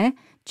 okay?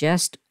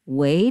 Just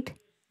wait,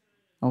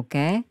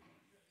 okay?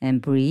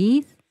 And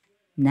breathe.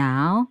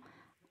 Now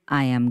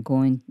I am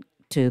going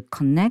to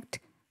connect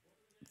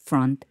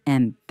front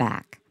and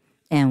back.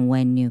 And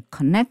when you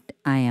connect,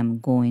 I am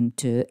going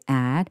to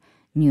add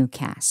new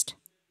cast.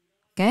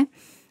 Okay.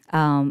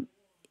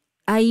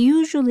 I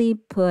usually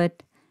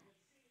put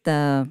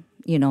the,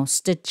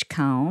 stitch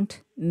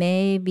count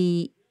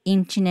maybe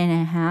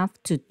 1.5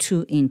 to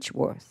 2 inch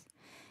worth.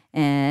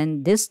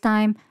 And this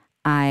time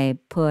I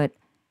put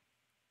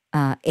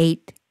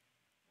 8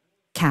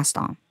 cast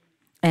on.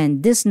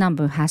 And this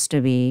number has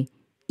to be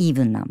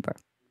even number.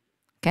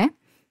 Okay.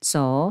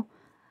 So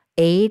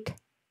 8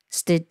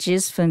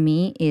 stitches for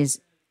me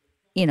is,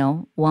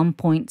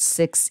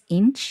 1.6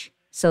 inch.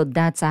 So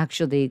that's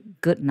actually a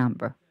good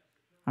number.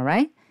 All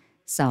right.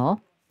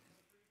 So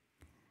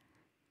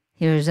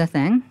here's the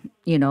thing,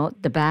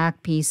 the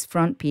back piece,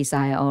 front piece,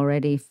 I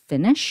already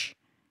finished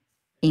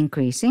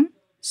increasing.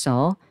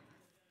 So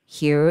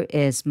here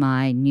is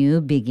my new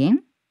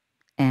begin,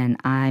 and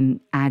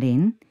I'm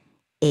adding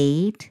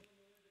 8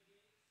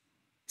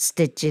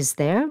 stitches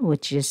there,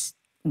 which is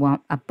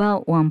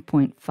about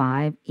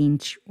 1.5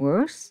 inch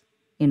worth.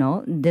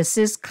 This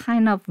is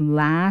kind of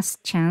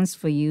last chance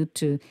for you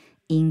to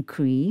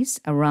increase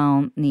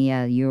around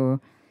near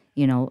your,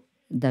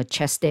 the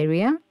chest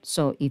area.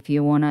 So if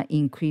you want to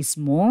increase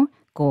more,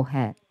 go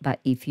ahead. But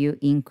if you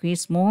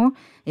increase more,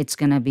 it's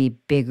going to be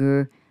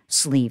bigger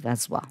sleeve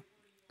as well.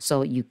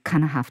 So you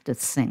kind of have to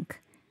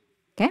think.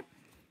 Okay.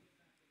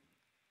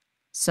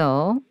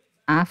 So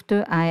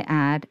after I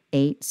add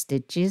 8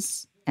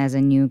 stitches as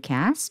a new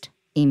cast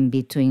in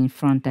between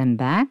front and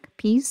back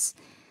piece,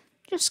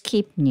 just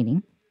keep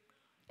knitting.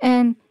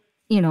 And,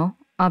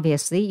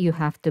 obviously you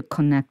have to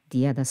connect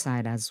the other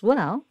side as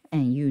well.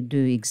 And you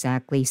do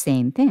exactly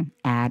same thing.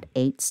 Add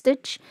 8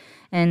 stitch.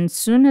 And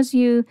soon as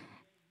you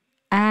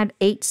add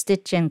 8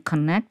 stitch and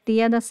connect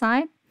the other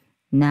side,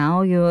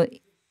 now you're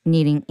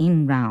knitting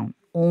in round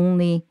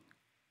only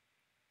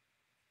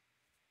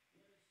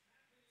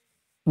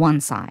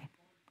one side.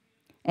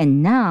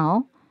 And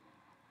now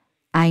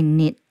I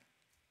knit,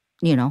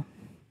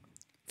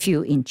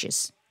 few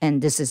inches.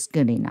 And this is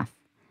good enough.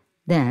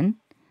 Then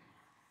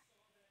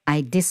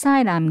I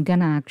decide I'm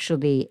gonna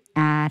actually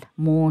add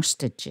more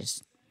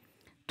stitches,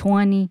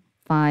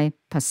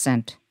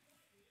 25%,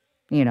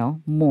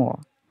 more.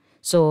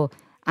 So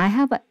I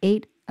have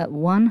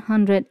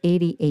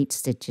 188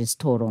 stitches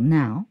total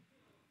now,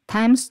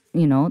 times,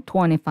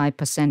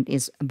 25%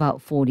 is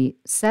about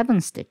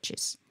 47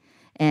 stitches.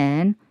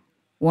 And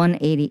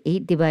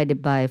 188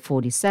 divided by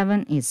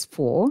 47 is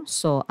 4.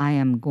 So I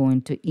am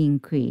going to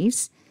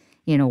increase,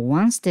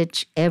 1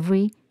 stitch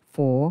every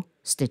 4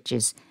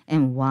 stitches.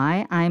 And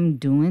why I'm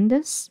doing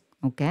this,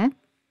 okay?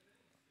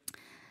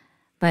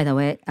 By the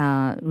way,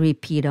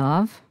 repeat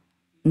of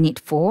knit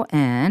 4,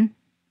 and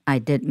I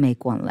did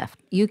make 1 left.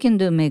 You can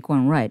do make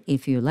 1 right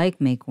if you like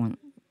make 1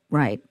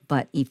 right,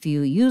 but if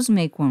you use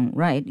make 1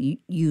 right, you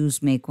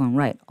use make 1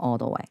 right all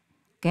the way.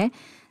 Okay,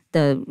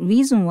 the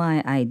reason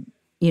why I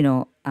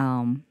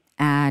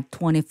add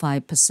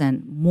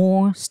 25%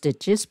 more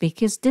stitches,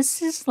 because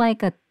this is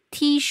like a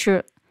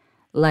t-shirt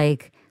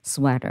like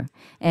sweater.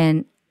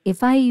 And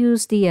if I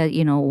use the,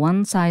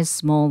 one size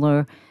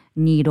smaller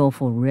needle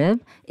for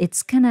rib,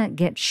 it's gonna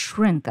get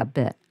shrink a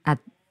bit at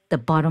the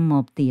bottom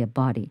of the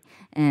body.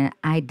 And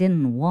I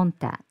didn't want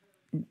that.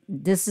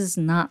 This is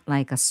not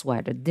like a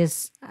sweater.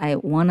 I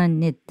wanna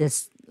knit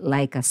this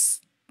like a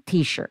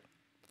t-shirt.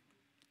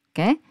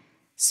 Okay?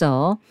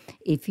 So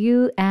if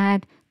you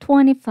add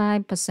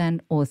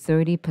 25% or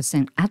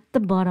 30% at the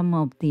bottom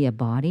of the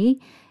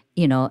body,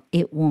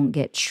 it won't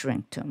get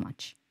shrink too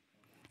much.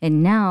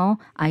 And now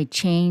I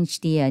change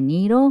the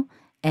needle,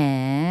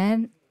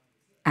 and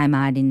I'm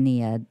adding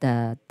the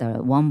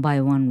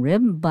 1x1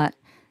 rib, but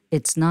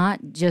it's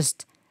not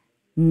just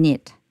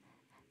knit.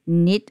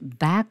 Knit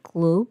back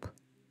loop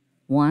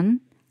 1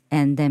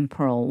 and then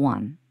purl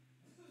 1.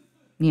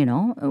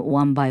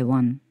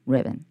 1x1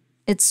 ribbon.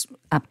 It's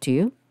up to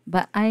you,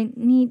 but I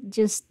need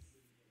just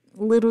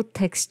little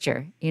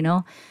texture,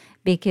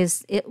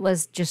 because it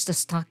was just a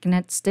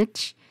stockinette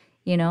stitch,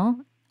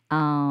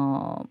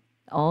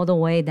 all the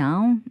way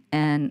down,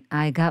 and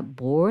I got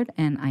bored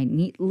and I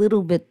need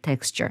little bit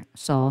texture.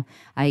 So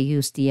I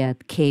used the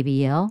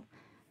KBL,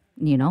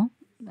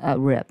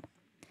 rib.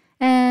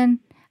 And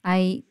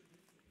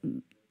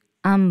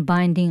I'm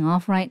binding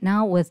off right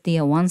now with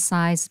the 1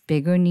 size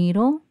bigger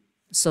needle.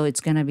 So it's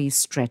going to be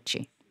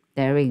stretchy.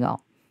 There we go.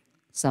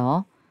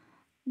 So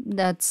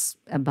that's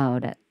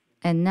about it.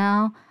 And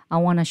now I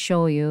want to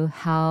show you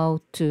how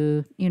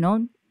to,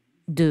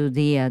 do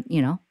the,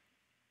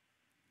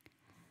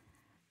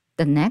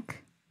 the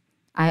neck.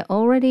 I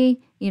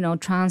already,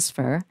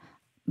 transfer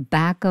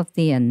back of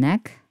the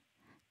neck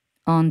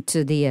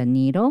onto the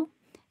needle.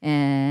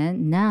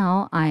 And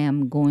now I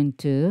am going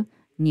to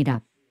knit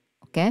up,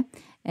 okay?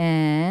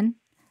 And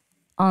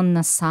on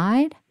the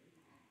side,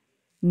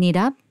 knit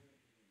up,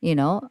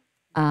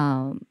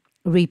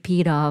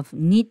 repeat of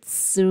knit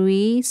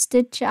 3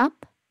 stitch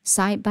up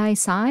side by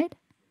side,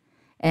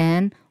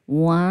 and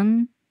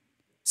 1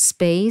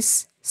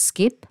 space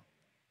skip,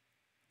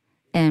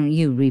 and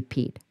you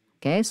repeat.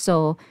 Okay,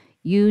 so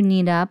you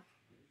knit up,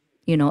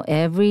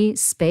 every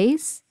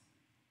space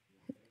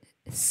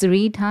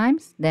 3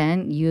 times,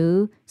 then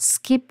you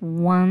skip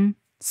one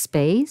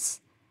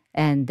space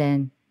and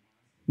then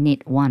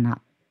knit one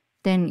up.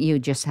 Then you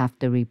just have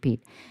to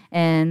repeat.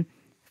 And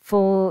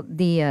for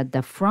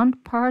the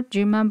front part, do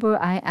you remember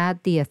I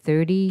add the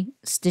 30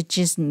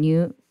 stitches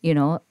new,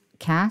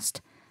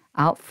 cast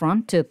out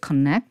front to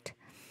connect?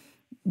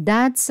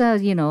 That's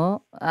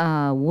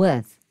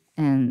width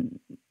and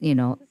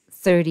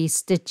 30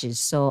 stitches.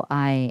 So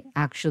I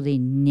actually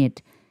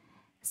knit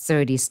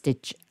 30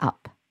 stitch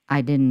up.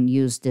 I didn't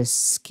use this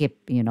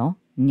skip,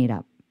 knit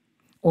up.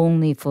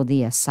 Only for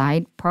the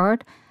side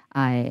part,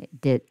 I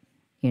did,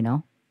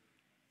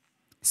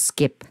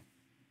 skip,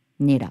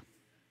 knit up.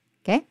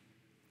 Okay?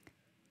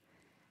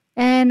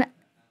 And,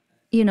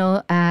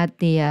 add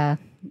the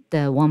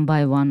 1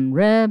 by 1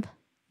 rib.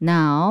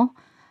 Now,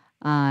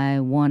 I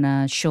want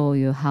to show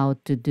you how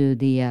to do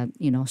the,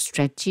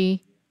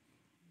 stretchy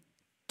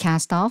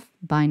cast off,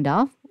 bind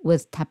off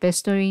with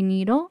tapestry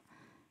needle.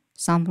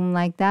 Something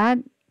like that.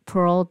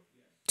 Purl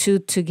 2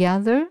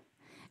 together.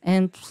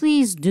 And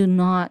please do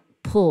not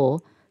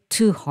pull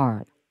too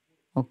hard.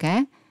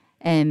 Okay?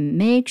 And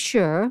make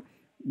sure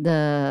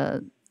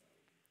the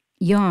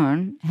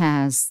yarn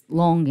has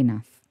long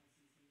enough.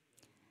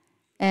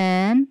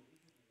 And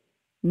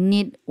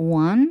knit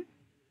one,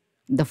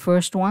 the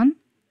first one,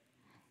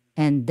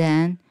 and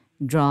then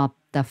drop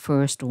the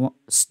first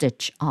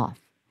stitch off.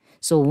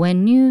 So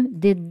when you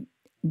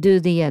do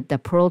the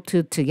purl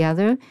 2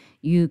 together,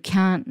 you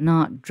can't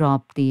not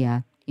drop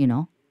the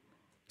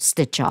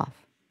stitch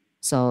off.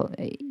 So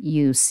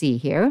you see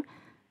here,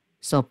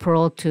 so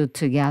purl 2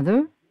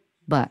 together,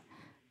 but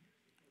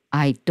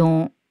I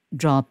don't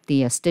drop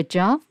the stitch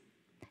off.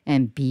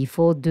 And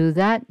before do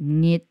that,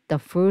 knit the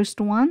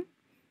first one,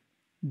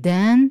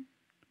 then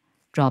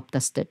drop the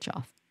stitch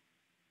off.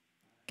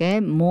 Okay,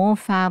 more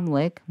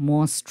fabric,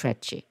 more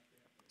stretchy.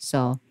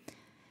 So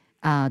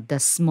the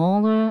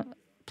smaller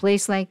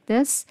place like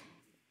this,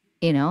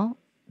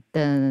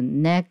 the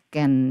neck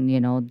and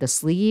the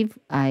sleeve,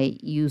 I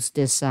use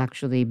this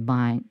actually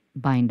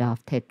bind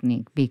off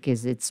technique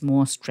because it's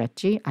more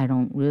stretchy. I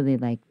don't really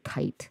like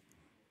tight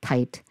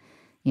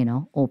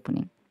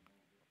opening.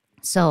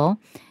 So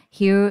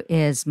here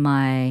is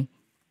my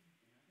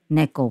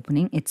neck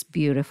opening. It's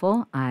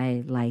beautiful.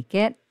 I like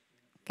it.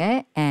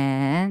 Okay,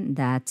 and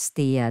that's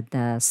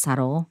the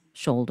saddle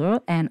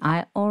shoulder, and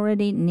I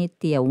already knit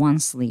the one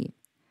sleeve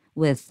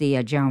with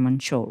the German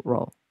short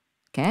row.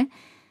 Okay,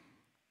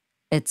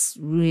 it's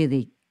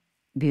really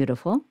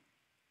beautiful.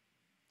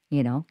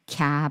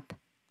 Cap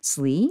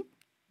sleeve.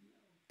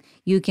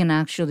 You can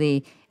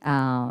actually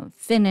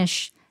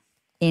finish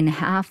in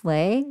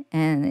halfway,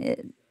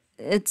 and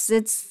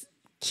it's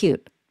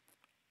cute.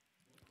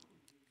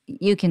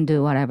 You can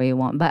do whatever you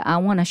want, but I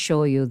want to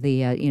show you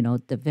the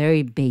the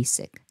very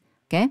basic.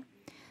 Okay,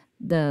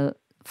 the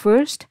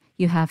first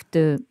you have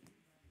to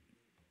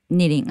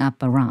knitting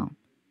up around,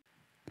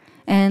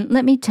 and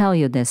let me tell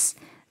you this: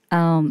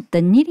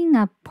 the knitting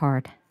up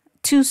part,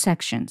 2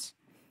 sections.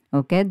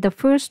 Okay, the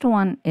first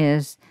one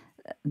is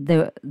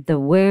the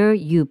where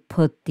you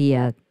put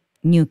the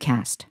new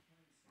cast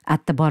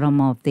at the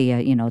bottom of the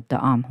the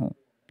armhole,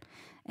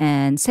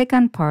 and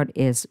second part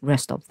is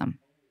rest of them.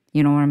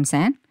 You know what I'm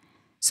saying?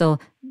 So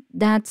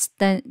that's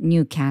the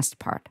new cast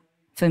part.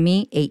 For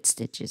me, 8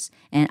 stitches.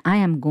 And I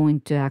am going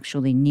to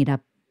actually knit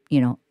up,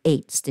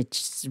 8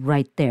 stitches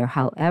right there.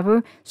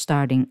 However,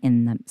 starting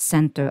in the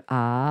center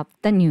of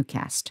the new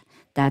cast.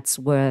 That's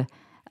where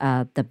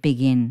the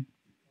begin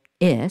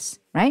is,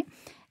 right?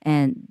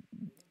 And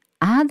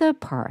other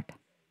part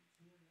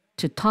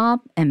to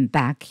top and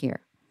back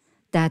here.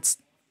 That's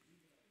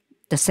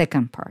the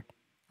second part,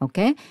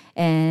 okay?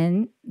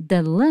 And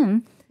the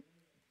length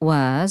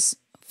was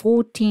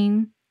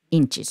 14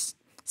 inches,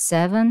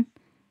 7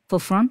 for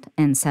front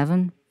and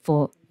 7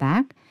 for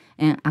back.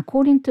 And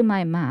according to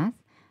my math,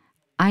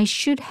 I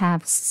should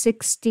have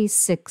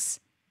 66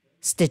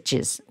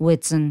 stitches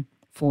within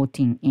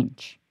 14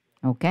 inch.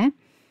 Okay,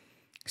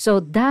 so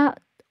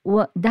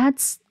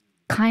that's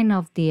kind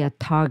of the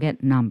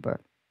target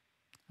number.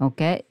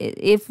 Okay,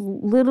 if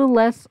little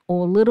less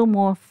or little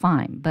more,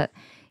 fine. But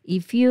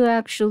if you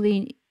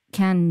actually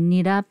can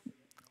knit up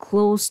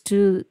close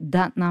to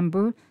that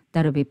number,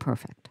 that'll be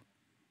perfect.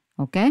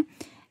 Okay,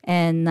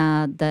 and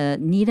the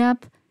knit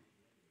up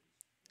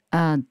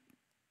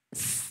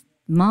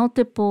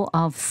multiple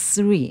of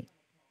 3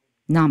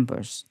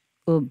 numbers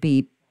will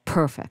be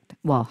perfect.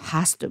 Well,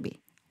 has to be.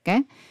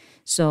 Okay,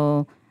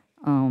 so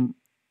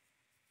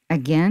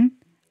again,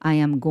 I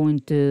am going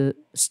to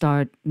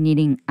start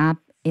knitting up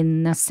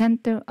in the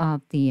center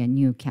of the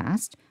new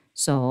cast.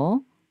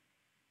 So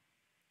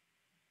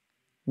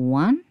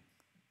 1,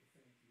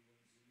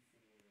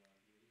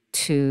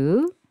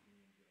 2,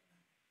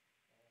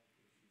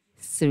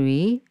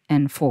 3,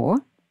 and 4.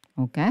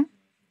 Okay.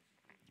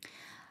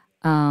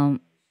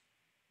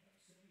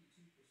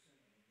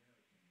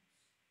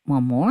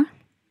 One more.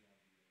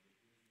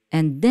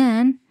 And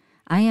then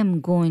I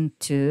am going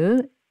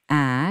to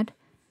add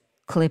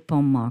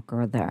clip-on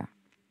marker there.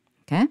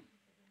 Okay.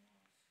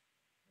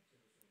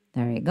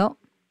 There you go.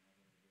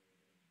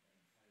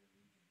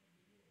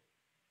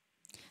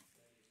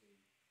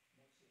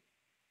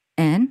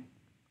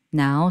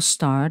 Now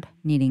start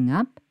knitting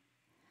up,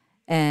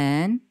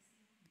 and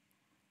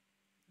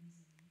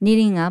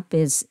knitting up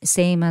is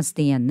same as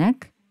the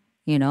neck,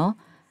 you know,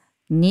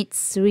 knit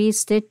 3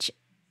 stitch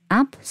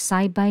up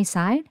side by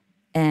side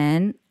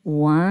and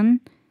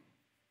 1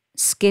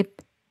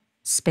 skip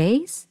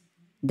space,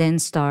 then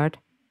start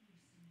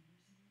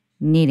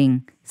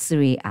knitting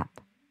 3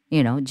 up,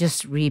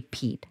 just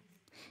repeat.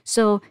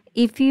 So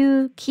if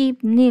you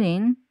keep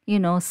knitting,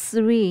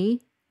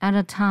 3 at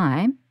a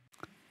time,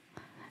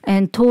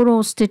 and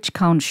total stitch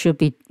count should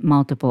be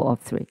multiple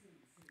of 3.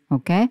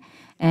 Okay,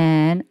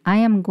 and I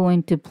am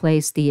going to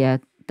place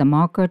the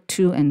marker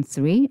 2 and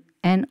 3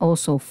 and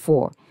also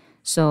 4.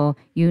 So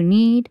you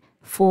need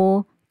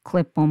 4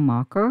 clip-on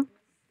marker.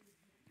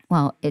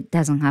 Well, it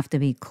doesn't have to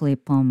be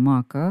clip-on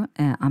marker.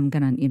 I'm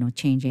gonna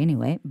change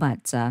anyway,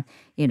 but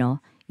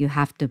you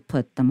have to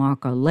put the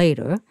marker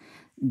later.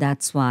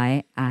 That's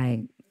why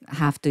I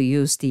have to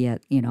use the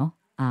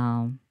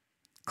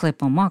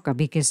clip-on marker,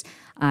 because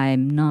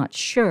I'm not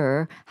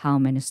sure how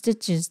many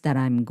stitches that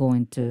I'm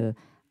going to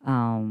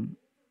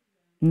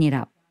knit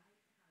up,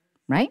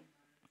 right?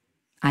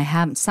 I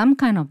have some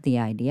kind of the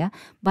idea.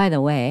 By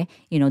the way,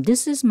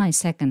 this is my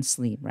second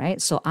sleeve,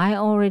 right? So I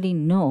already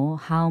know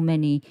how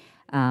many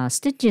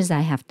stitches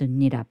I have to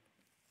knit up.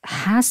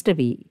 Has to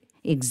be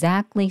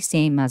exactly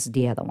same as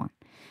the other one.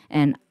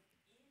 And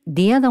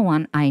the other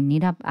one, I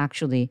knit up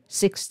actually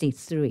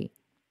 63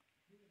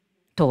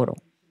 total,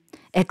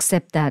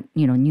 except that,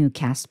 new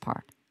cast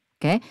part.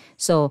 Okay,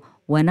 so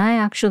when I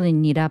actually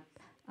knit up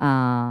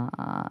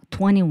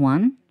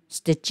 21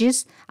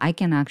 stitches, I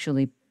can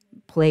actually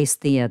place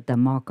the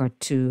marker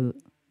 2,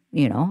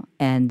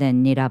 and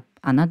then knit up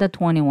another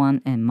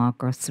 21 and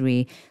marker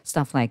 3,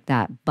 stuff like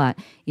that. But,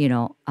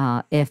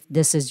 if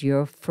this is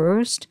your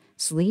first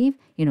sleeve,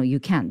 you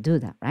can't do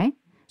that, right?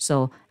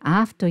 So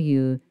after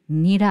you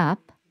knit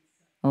up,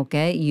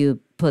 okay, you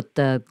put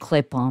the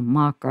clip-on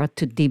marker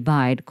to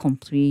divide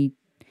complete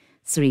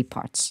 3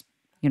 parts.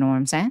 You know what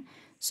I'm saying?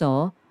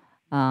 So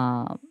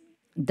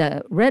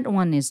the red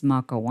one is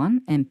marker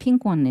 1, and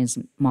pink one is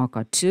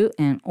marker 2,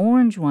 and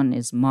orange one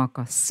is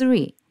marker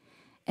 3.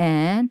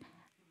 And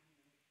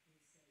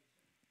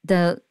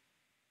that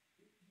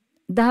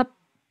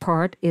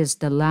part is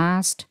the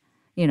last,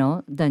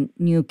 the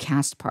new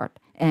cast part.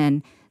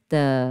 And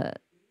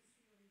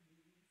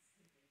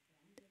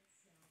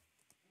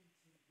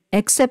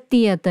except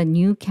the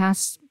new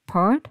cast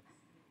part,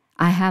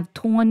 I have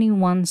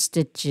 21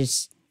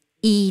 stitches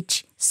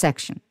each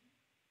section,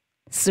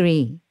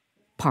 3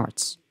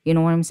 parts. You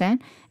know what I'm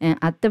saying? And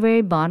at the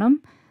very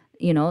bottom,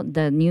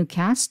 the new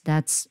cast,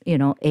 that's,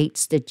 8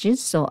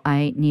 stitches. So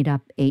I knit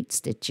up 8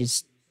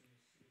 stitches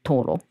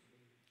total.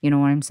 You know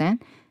what I'm saying?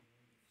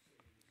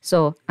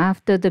 So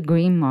after the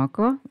green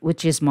marker,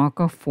 which is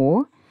marker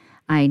 4,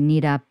 I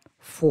knit up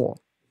 4,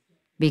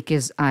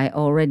 because I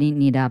already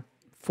knit up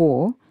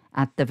 4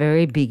 at the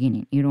very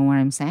beginning. You know what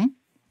I'm saying?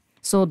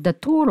 So the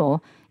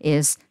total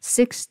is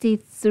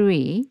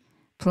 63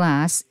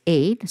 plus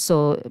 8,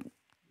 so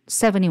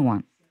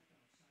 71.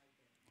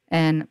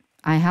 And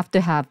I have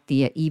to have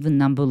the even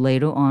number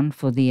later on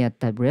for the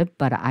rib,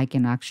 but I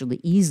can actually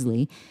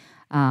easily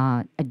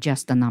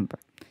adjust the number.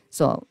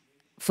 So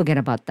forget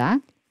about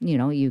that.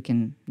 You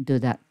can do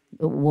that,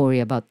 worry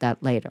about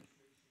that later.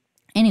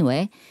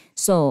 Anyway,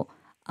 so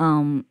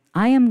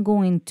I am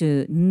going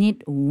to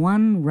knit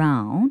 1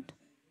 round,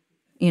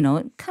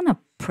 kind of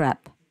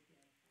prep.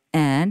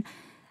 And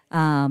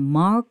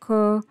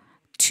marker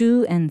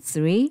 2 and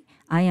 3,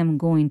 I am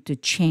going to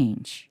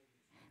change,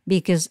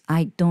 because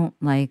I don't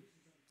like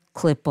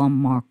clip-on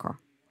marker,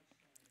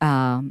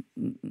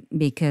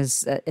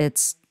 because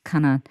it's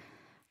kind of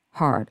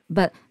hard.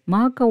 But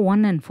marker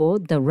 1 and 4,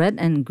 the red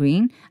and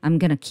green, I'm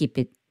going to keep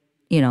it,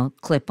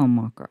 clip-on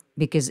marker,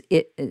 because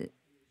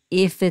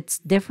if it's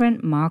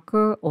different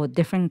marker or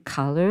different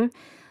color,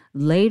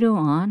 later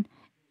on,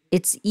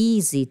 it's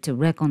easy to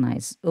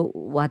recognize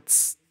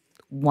what's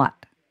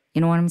what. You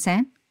know what I'm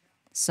saying?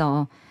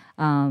 So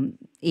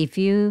if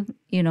you,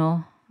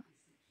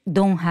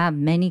 don't have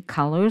many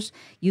colors,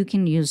 you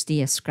can use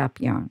the scrap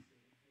yarn.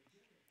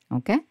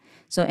 Okay?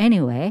 So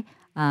anyway,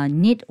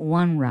 knit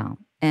 1 round.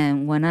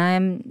 And when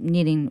I'm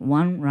knitting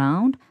 1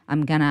 round,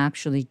 I'm going to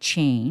actually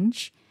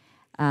change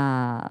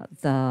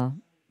the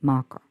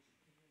marker.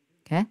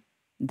 Okay?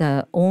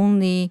 The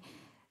only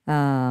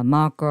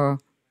marker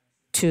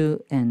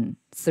 2 and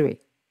 3.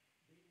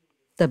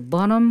 The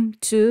bottom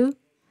 2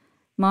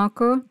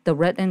 marker, the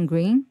red and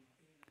green,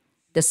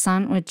 the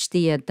sandwich,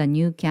 the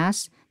new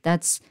cast,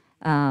 that's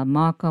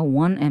marker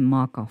 1 and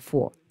marker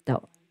 4. The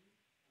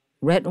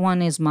red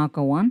one is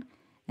marker 1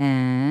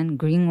 and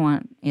green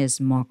one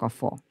is marker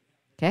 4.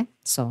 Okay,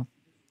 so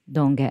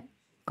don't get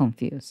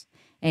confused.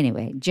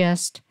 Anyway,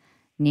 just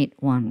knit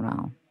 1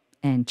 round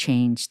and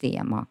change the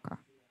marker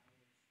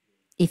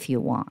if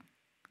you want.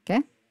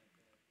 Okay,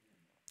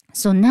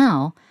 so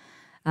now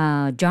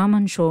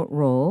German short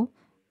row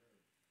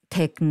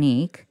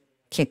technique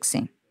kicks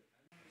in.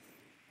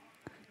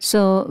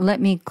 So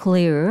let me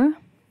clear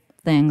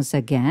things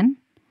again.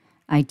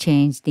 I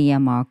changed the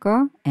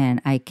marker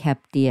and I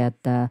kept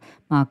the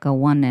marker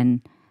 1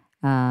 and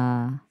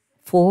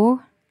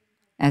 4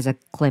 as a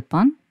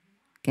clip-on.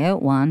 Okay,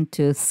 1,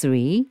 2,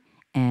 3,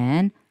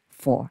 and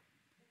 4.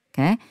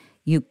 Okay,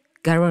 you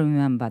gotta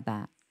remember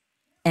that.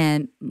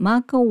 And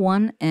marker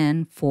 1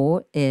 and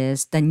 4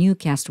 is the new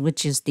cast,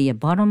 which is the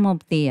bottom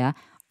of the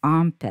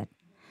armpit.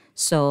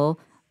 So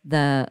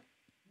the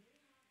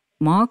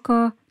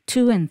marker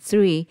 2 and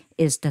 3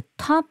 is the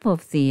top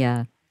of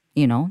the,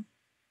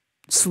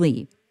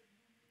 sleeve.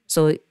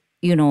 So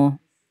you know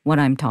what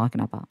I'm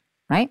talking about,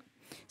 right?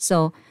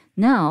 So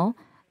now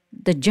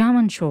the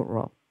German short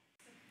row.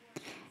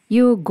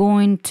 You're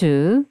going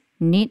to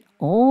knit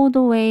all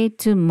the way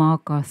to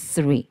marker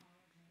 3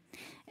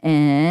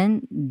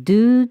 and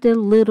do the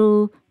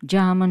little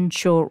German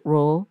short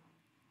row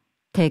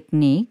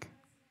technique,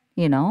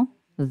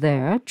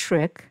 their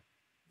trick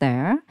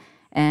there,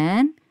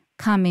 and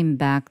coming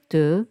back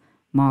to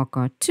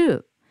marker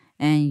 2.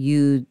 And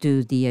you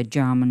do the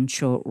German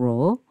short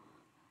row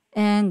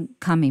and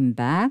coming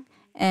back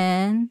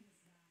and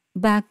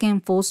back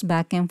and forth,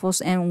 back and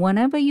forth. And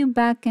whenever you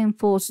back and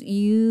forth,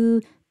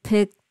 you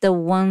pick the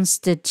one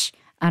stitch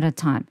at a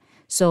time.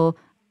 So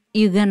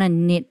you're gonna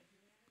knit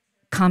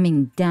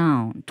coming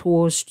down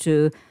towards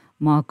to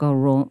marker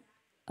 1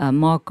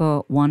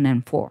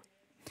 and 4.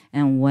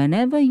 And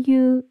whenever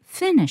you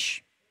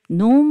finish,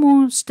 no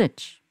more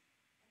stitch.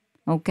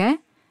 Okay?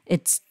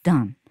 It's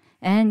done.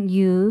 And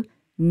you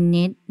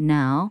knit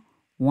now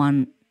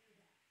 1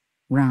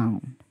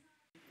 round.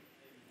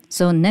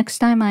 So next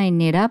time I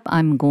knit up,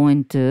 I'm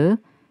going to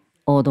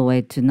all the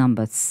way to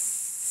number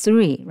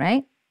 3,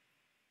 right?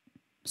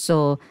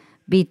 So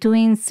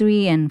between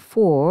 3 and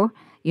 4,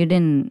 you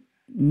didn't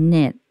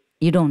knit.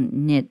 You don't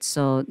knit.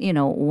 So,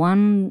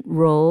 1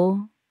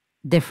 row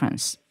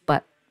difference.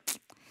 But,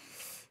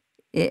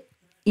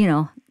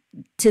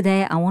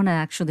 today I want to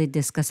actually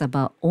discuss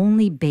about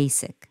only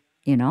basic,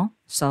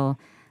 So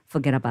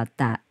forget about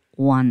that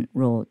 1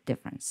 row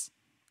difference.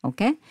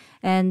 Okay?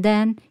 And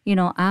then,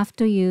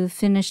 after you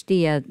finish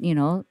the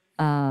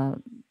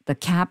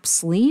cap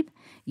sleeve,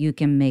 you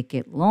can make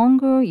it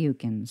longer, you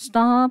can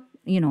stop,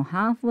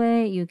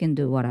 halfway, you can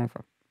do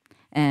whatever.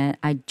 And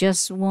I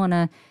just want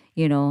to,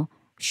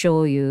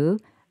 show you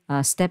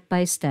step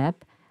by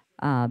step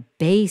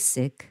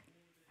basic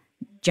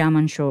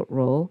German short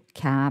row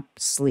cap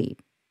sleeve.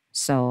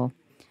 So,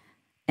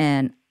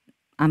 and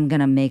I'm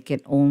going to make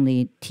it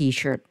only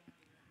t-shirt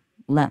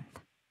length.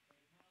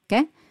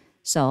 Okay?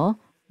 So,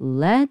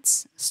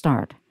 let's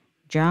start.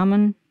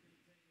 German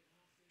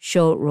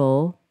short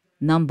row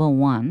number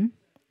 1,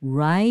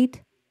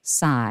 right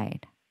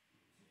side.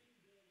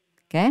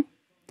 Okay?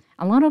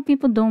 A lot of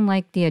people don't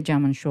like the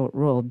German short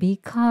row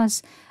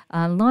because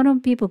a lot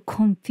of people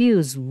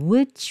confuse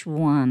which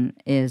one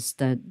is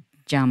the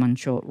German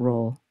short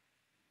row,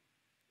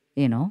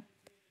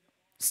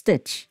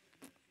 stitch.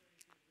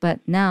 But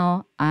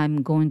now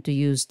I'm going to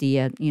use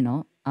the,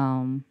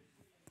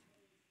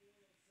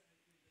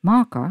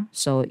 marker,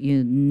 so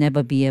you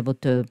never be able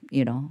to,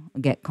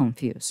 get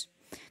confused.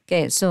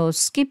 Okay, so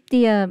skip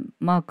the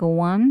marker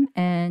 1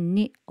 and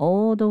knit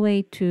all the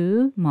way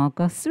to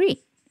marker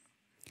 3.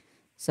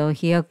 So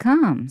here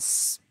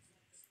comes.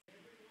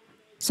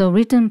 So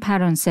written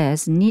pattern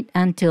says knit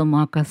until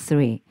marker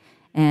 3.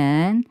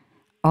 And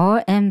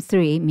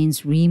RM3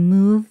 means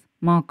remove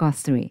marker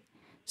 3.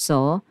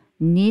 So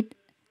knit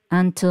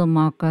until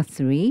marker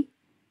 3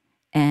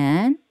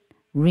 and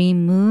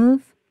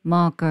remove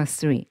marker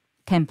 3,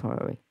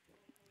 temporary.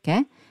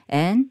 Okay?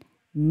 And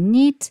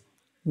knit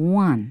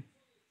 1.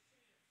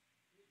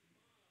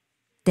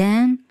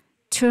 Then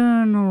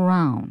turn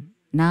around.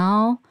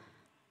 Now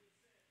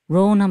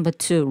row number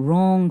 2,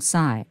 wrong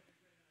side.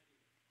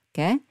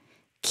 Okay?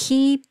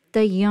 Keep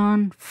the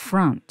yarn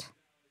front.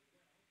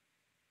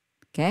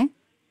 Okay?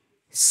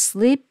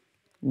 Slip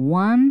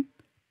 1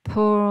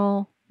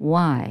 purl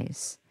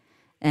wise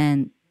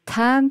and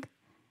tug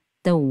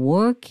the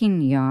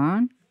working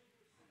yarn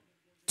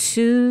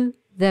to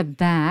the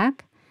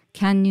back.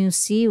 Can you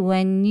see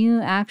when you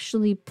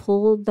actually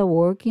pull the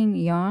working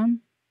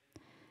yarn?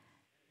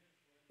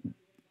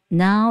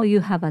 Now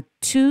you have a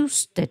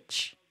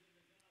 2-stitch,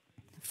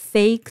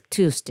 fake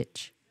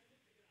 2-stitch.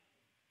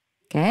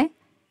 Okay?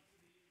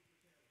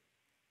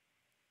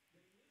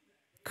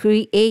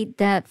 Create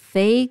that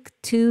fake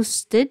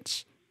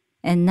 2-stitch,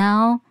 and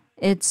now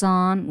it's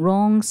on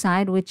wrong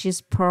side, which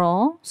is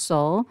purl.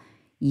 So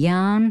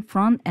yarn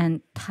front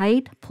and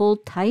tight, pull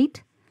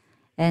tight,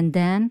 and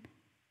then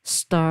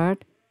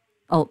start.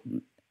 Oh,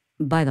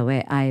 by the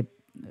way, I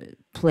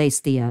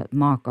placed the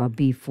marker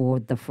before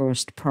the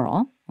first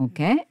purl.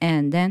 Okay,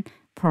 and then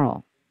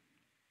purl.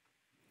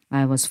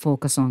 I was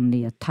focused on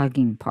the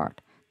tugging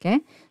part. Okay,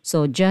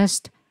 so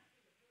just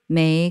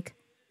make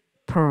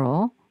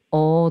purl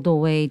all the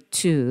way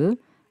to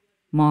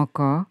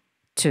marker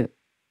 2.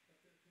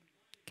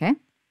 Okay,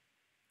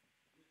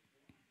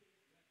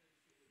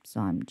 so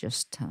I'm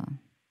just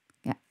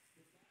yeah.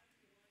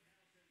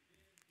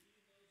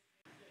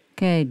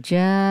 Okay,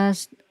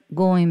 just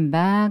going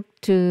back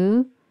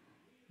to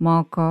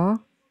marker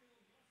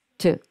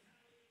 2.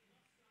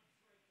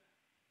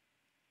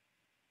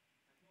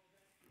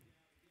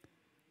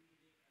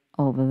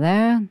 Over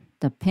there,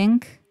 the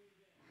pink.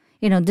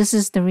 You know, this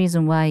is the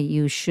reason why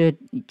you should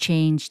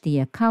change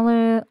the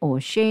color or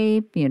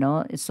shape, you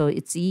know, so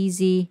it's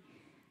easy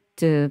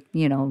to,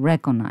 you know,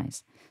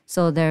 recognize.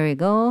 So there we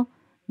go.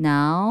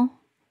 Now,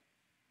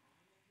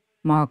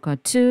 marker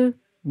 2,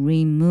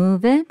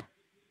 remove it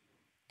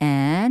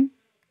and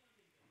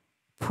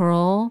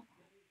purl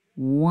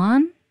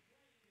 1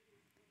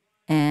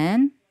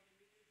 and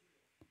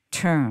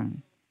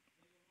turn.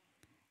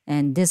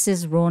 And this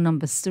is row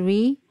number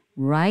 3,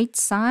 right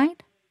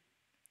side.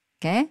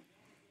 Okay,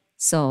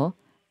 so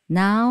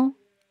now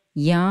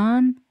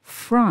yarn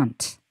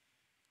front.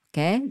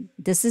 Okay,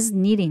 this is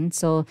knitting,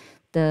 so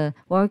the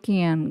working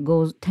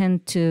yarn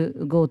tend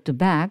to go to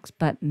backs,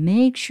 but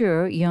make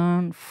sure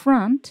yarn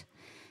front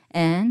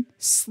and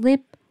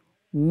slip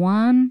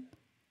 1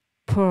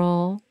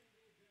 purl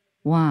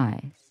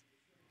wise,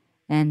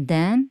 and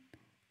then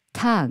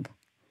tug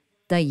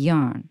the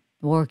yarn,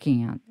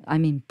 working yarn. I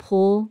mean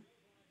pull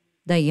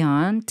the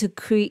yarn to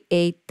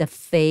create the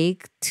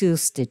fake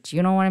 2-stitch.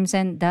 You know what I'm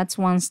saying? That's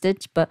 1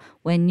 stitch, but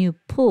when you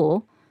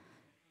pull,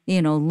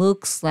 you know,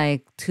 looks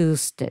like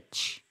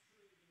 2-stitch,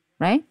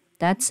 right?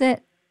 That's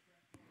it.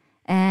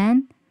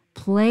 And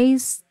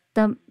place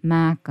the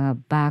marker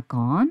back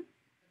on.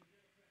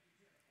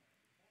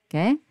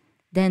 Okay.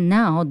 Then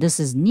now this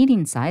is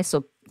knitting side,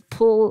 so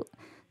pull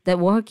the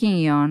working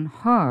yarn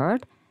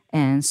hard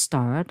and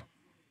start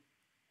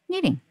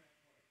knitting.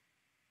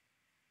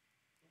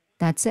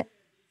 That's it.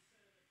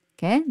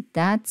 Okay,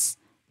 that's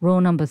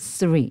row number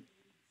 3.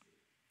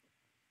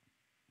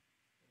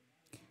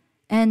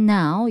 And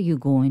now you're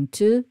going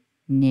to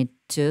knit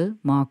to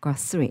marker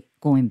 3,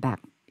 going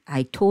back.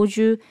 I told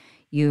you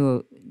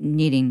you're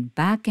knitting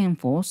back and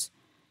forth,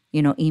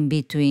 you know, in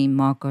between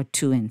marker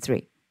 2 and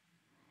 3.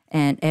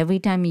 And every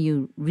time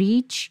you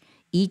reach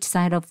each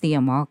side of the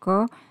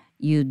marker,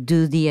 you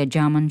do the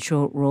German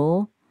short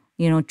row,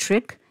 you know,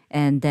 trick,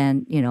 and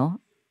then, you know,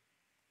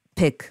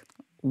 pick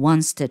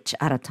 1 stitch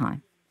at a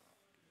time.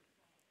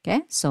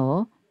 Okay,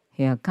 so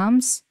here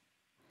comes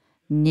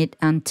knit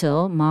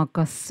until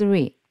marker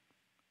 3.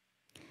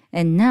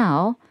 And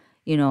now,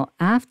 you know,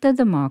 after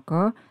the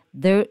marker,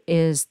 there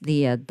is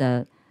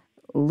the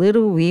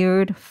little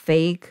weird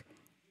fake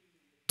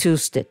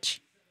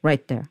 2-stitch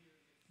right there.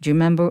 Do you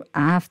remember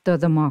after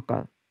the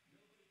marker?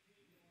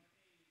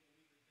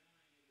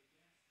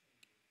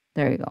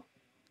 There you go.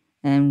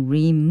 And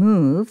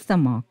remove the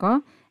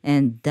marker,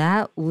 and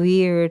that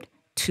weird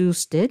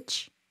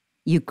 2-stitch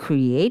you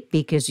create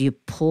because you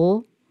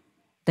pull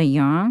the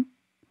yarn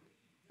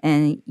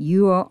and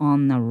you are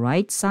on the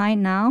right side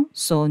now,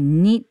 so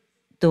knit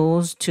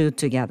those 2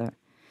 together.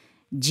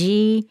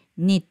 G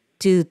knit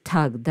 2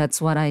 tug,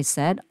 that's what I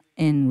said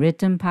in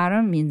written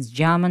pattern, means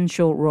German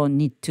short row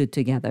knit 2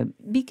 together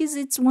because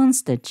it's 1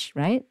 stitch,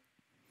 right?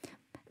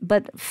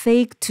 But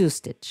fake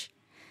 2-stitch.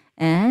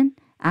 And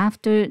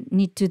after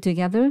knit 2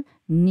 together,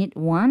 knit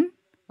 1,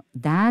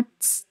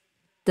 that's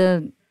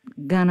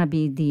gonna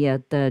be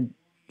the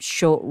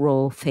short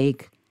row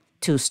fake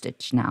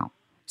 2-stitch now.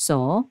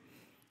 So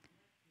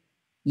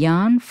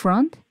yarn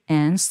front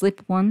and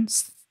slip 1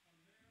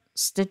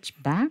 stitch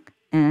back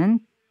and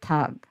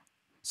tug.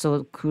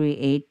 So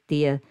create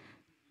the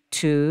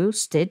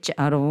 2-stitch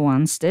out of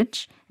 1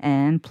 stitch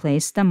and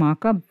place the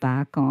marker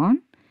back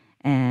on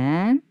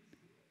and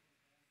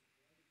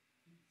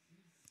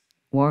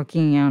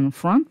working yarn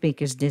front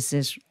because this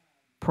is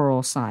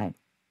purl side.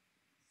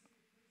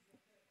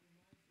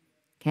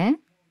 Okay,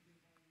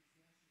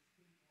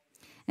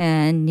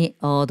 and knit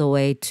all the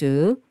way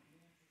to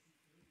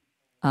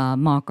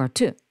marker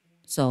 2.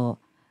 So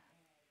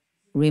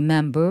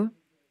remember,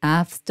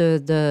 after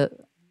the,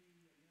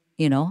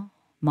 you know,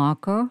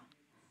 marker,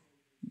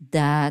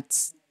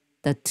 that's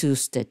the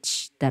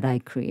 2-stitch that I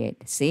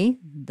create. See,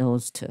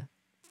 those 2.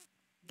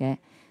 Okay,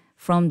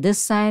 from this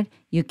side,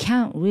 you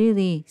can't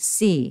really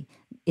see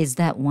is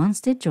that 1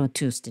 stitch or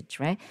 2-stitch,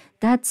 right?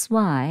 That's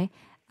why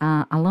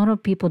a lot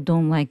of people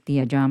don't like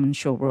the German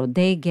short row.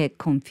 They get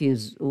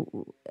confused.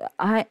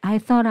 I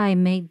thought I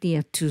made the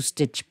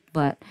 2-stitch,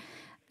 but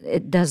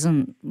it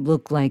doesn't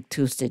look like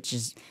 2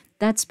 stitches.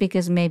 That's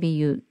because maybe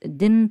you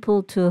didn't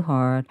pull too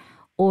hard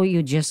or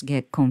you just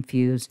get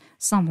confused,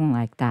 something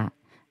like that.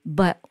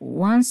 But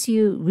once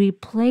you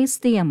replace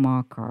the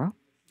marker,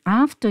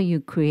 after you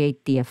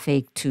create the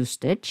fake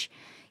 2-stitch,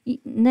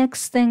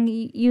 next thing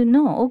you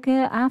know,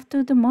 okay,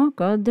 after the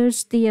marker,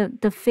 there's the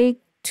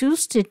fake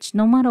 2-stitch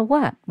no matter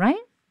what,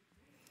 right?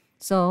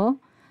 So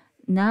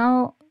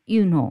now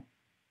you know.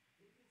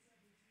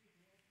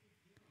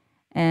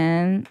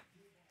 And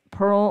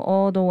purl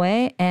all the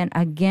way, and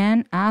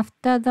again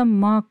after the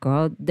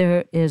marker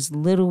there is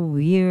little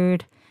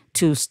weird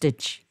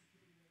 2-stitch,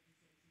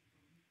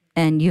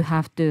 and you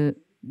have to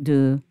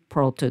do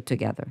purl 2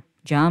 together.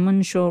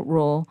 German short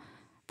row,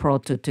 purl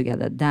 2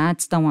 together.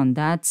 That's the one.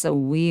 That's a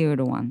weird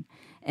one.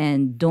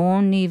 And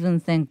don't even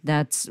think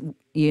that's,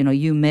 you know,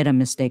 you made a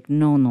mistake.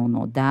 No.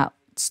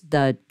 That's that's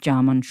the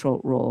German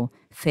short row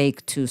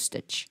fake 2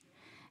 stitch,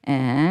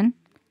 and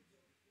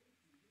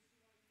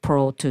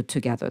purl 2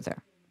 together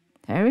there.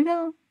 There we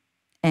go.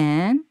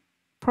 And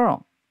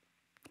purl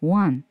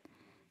 1.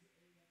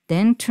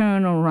 Then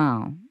turn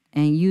around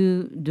and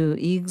you do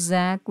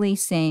exactly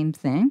same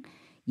thing.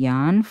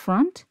 Yarn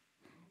front,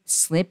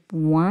 slip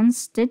 1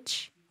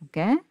 stitch,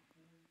 okay?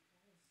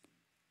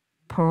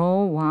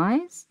 Purl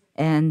wise,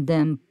 and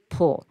then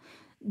pull.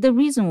 The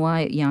reason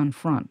why yarn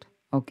front,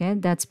 okay,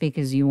 that's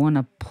because you want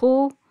to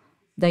pull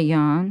the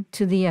yarn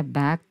to the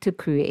back to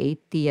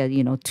create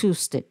the 2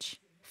 stitch,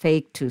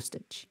 fake 2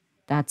 stitch.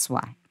 That's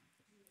why.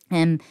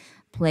 And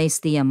place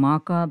the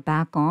marker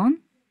back on.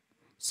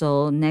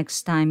 So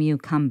next time you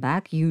come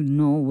back, you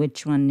know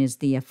which one is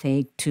the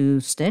fake 2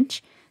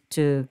 stitch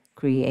to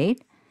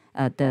create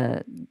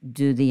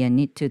do the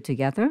knit 2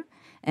 together.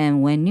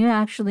 And when you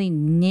actually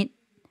knit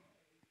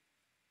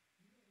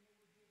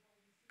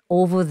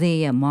over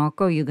the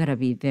marker, you gotta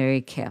be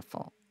very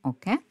careful,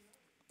 okay?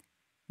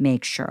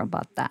 Make sure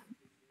about that.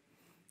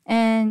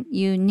 And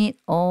you knit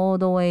all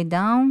the way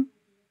down.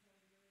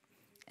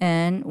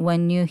 And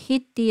when you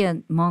hit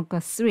the marker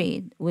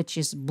 3, which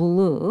is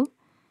blue,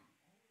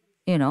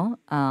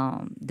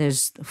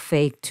 there's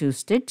fake 2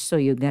 stitch, so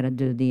you gotta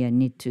do the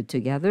knit 2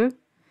 together,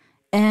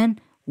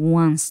 and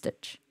 1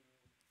 stitch.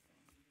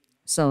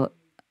 So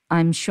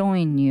I'm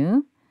showing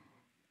you.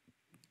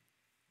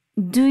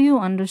 Do you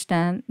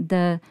understand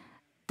the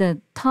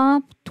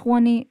top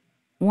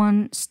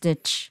 21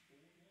 stitch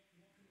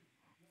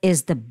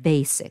is the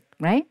basic,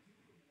 right?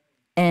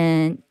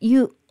 And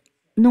you,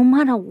 no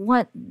matter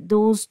what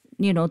those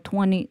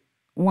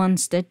 21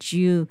 stitch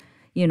you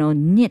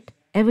knit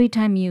every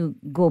time you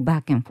go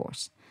back and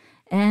forth,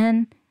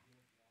 and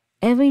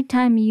every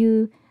time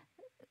you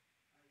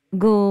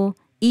go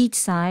each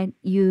side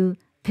you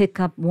pick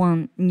up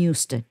 1 new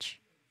stitch.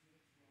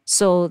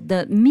 So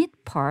the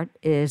mid part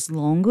is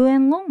longer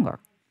and longer,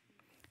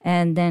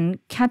 and then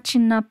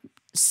catching up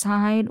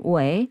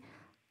sideway,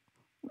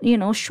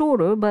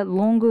 shorter but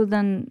longer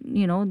than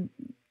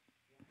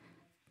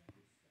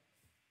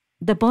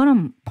the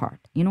bottom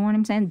part. You know what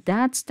I'm saying?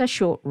 That's the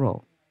short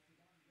row.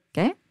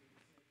 Okay?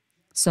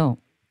 So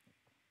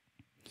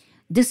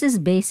this is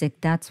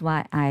basic. That's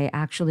why I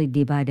actually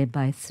divided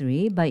by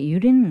 3, but you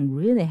didn't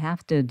really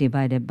have to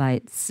divide it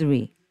by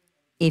 3.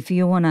 If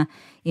you want to,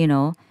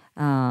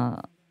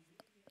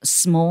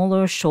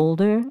 smaller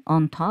shoulder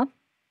on top,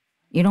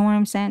 you know what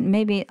I'm saying?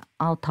 Maybe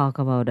I'll talk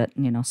about it,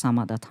 some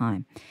other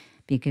time,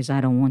 because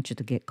I don't want you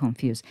to get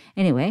confused.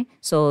 Anyway,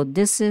 so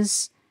this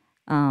is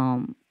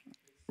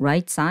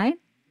right side,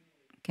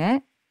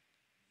 okay?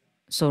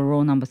 So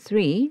row number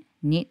 3,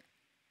 knit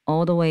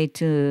all the way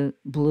to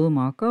blue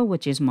marker,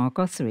 which is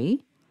marker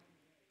 3.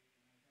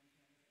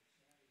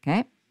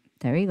 Okay,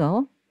 there we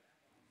go.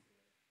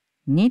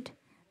 Knit,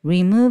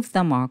 remove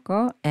the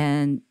marker,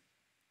 and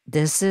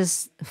this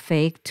is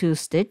fake 2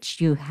 stitch.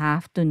 You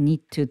have to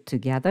knit 2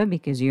 together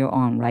because you're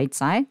on right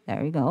side.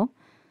 There we go.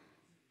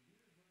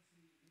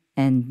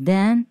 And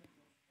then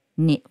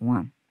knit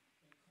 1.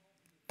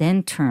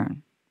 Then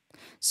turn.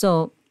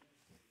 So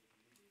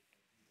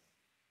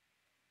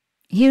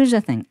here's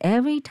the thing.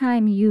 Every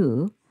time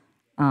you,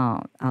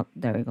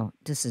 there we go.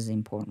 This is the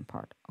important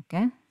part,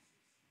 okay?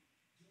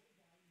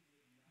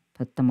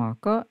 Put the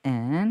marker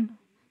and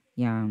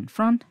yarn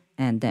front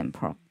and then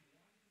purl.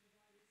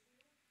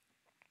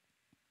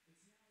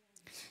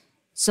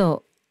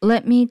 So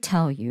let me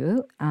tell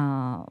you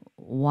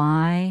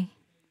why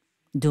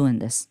doing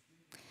this.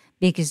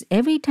 Because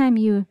every time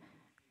you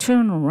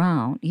turn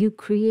around, you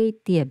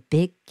create the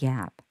big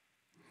gap.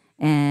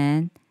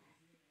 And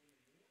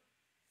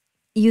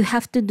you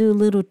have to do a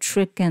little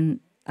trick and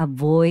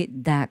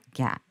avoid that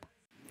gap.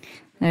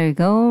 There you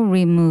go,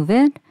 remove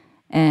it.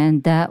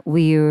 And that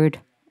weird,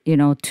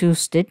 2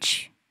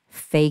 stitch,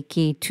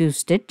 fakey 2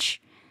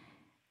 stitch,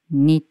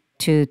 knit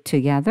 2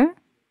 together.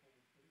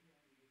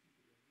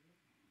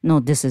 No,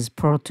 this is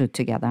purl 2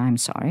 together, I'm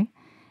sorry.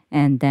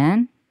 And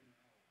then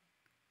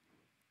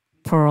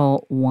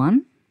purl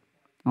 1,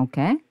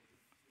 okay?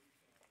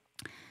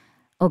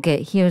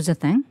 Okay, here's the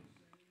thing.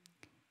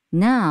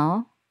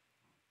 Now,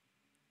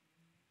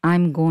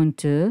 I'm going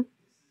to,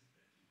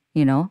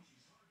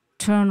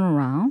 turn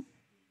around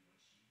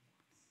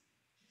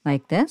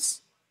like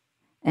this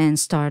and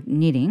start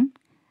knitting.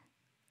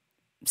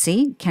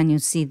 See, can you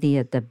see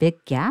the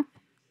big gap?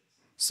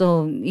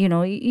 So, you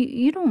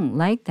don't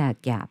like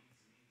that gap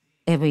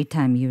every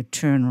time you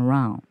turn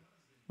around,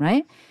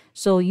 right?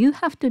 So you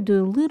have to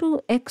do a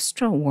little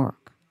extra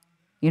work.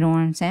 You know what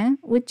I'm saying?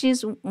 Which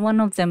is one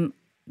of them,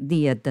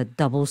 the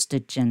double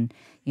stitch and,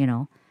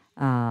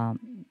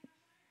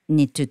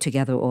 knit 2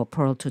 together or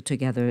purl 2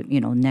 together,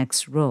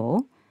 next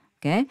row,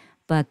 okay?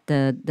 But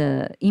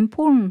the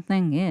important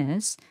thing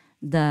is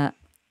the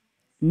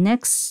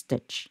next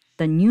stitch,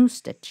 the new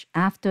stitch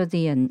after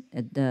the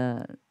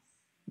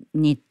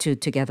knit 2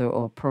 together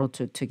or purl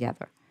 2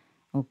 together,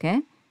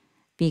 okay?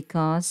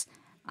 Because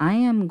I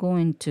am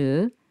going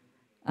to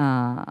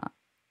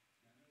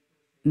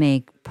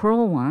make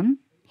purl 1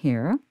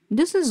 here,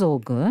 this is all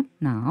good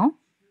now.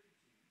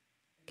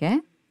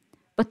 Okay?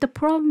 But the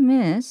problem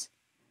is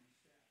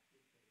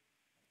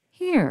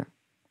here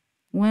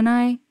when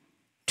I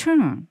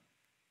turn,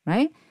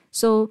 right?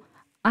 So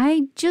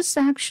I just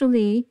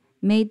actually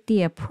made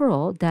the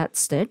purl, that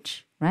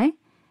stitch, right?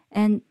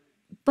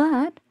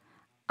 But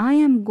I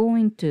am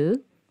going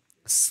to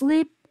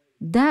slip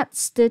that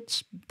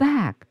stitch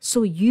back.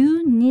 So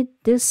you need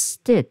this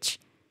stitch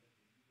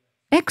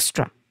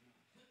extra.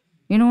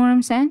 You know what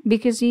I'm saying?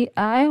 Because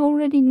I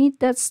already need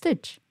that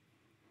stitch.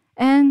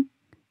 And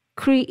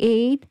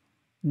create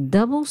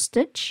double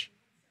stitch.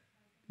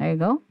 There you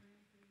go.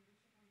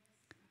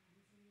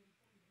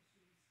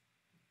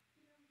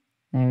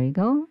 There you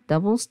go.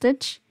 Double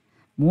stitch.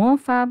 More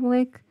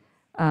fabric,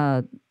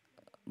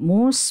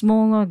 more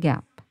smaller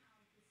gap.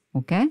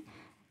 Okay?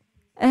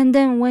 And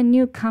then when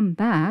you come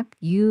back,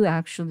 you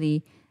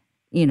actually,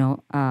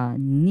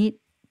 knit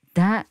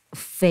that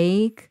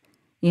fake,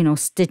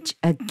 stitch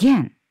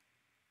again.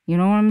 You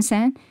know what I'm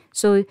saying?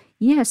 So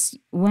yes,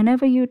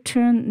 whenever you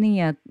turn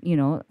the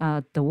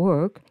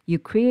work, you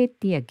create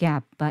the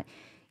gap, but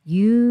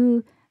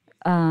you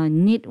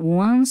knit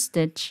one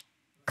stitch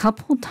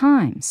couple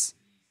times.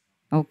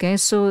 Okay,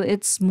 so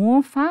it's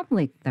more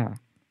fabric there.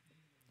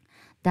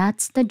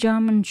 That's the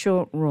German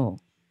short row.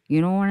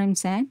 You know what I'm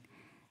saying?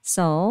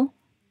 So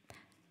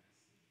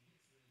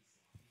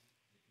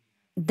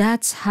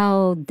that's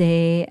how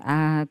they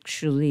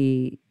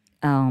actually,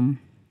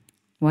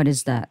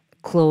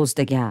 close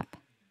the gap.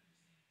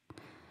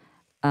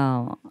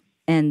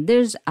 And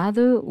there's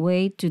other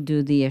way to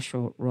do the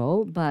short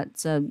row,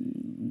 but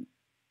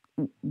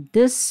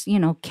this,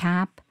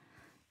 cap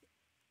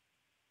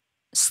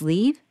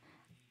sleeve,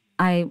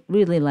 I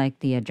really like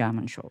the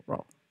German short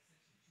row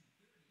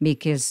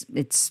because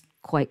it's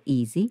quite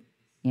easy,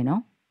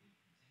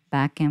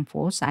 back and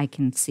forth. I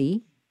can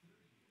see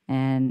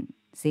and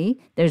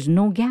see there's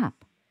no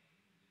gap.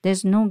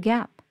 There's no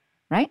gap,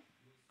 right?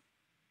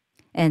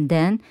 And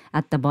then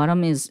at the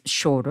bottom is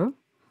shorter.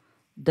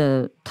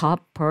 The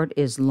top part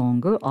is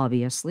longer,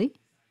 obviously,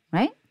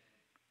 right?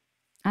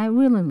 I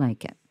really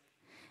like it.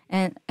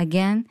 And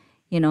again,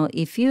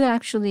 if you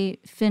actually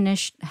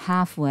finish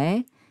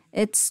halfway,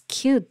 it's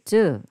cute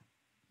too.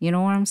 You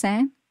know what I'm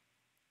saying?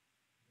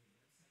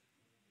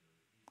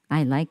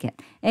 I like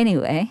it.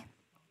 Anyway,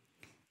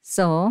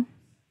 so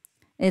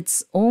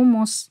it's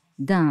almost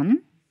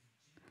done.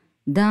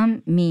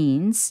 Done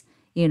means,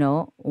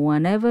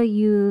 whenever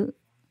you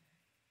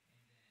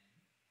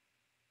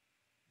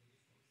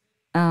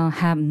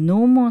have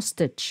no more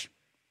stitch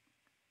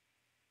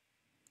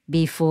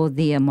before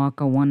the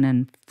marker 1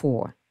 and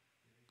 4,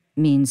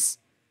 means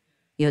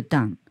you're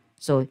done.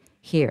 So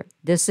here,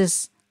 this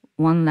is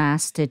one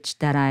last stitch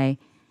that I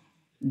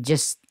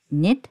just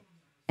knit,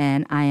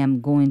 and I am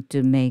going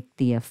to make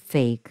the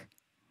fake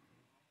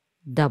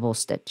double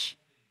stitch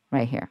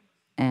right here.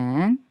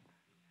 And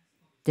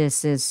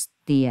this is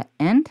the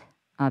end.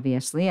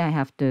 Obviously, I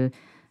have to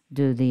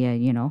do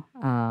the,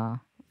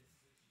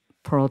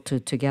 purl two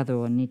together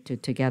or knit two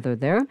together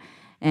there.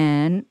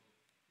 And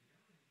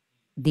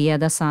the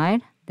other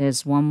side,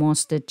 there's one more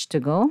stitch to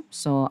go.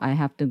 So I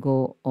have to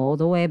go all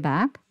the way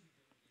back.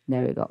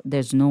 There we go.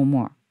 There's no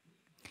more.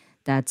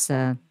 That's,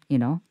 the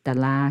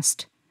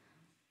last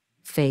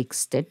fake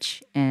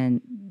stitch.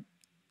 And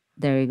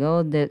there you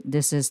go.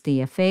 This is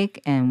the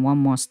fake and one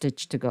more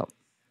stitch to go.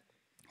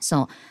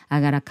 So I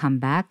gotta come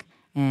back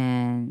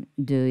and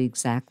do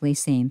exactly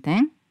same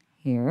thing.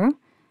 Here,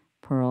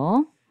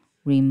 purl,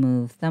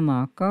 remove the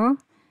marker,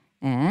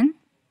 and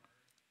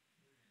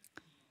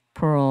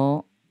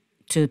purl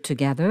two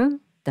together,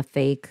 the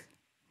fake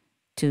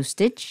 2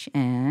 stitch,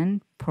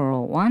 and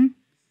purl 1.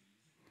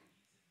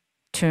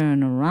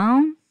 Turn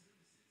around.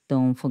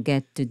 Don't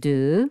forget to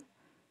do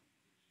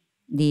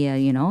the,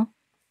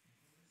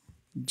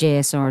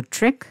 GSR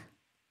trick.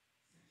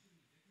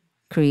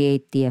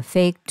 Create the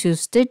fake 2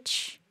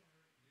 stitch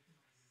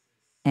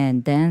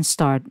and then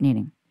start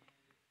knitting.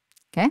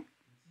 Okay?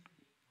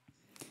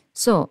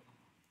 So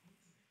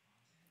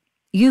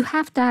you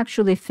have to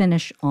actually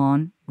finish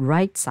on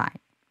right side.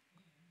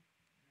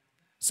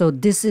 So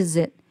this is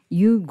it.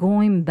 You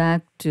going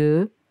back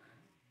to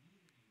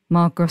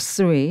marker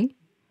 3,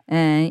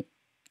 and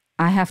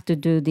I have to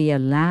do the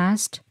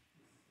last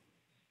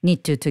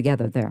knit 2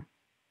 together there.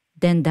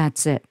 Then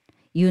that's it.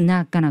 You're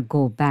not gonna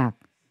go back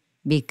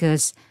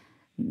because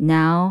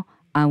now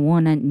I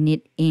want to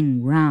knit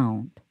in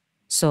round.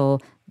 So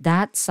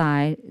that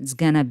side is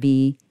going to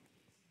be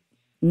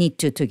knit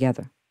 2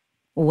 together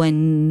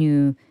when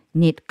you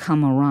knit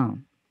come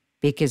around.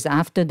 Because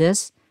after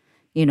this,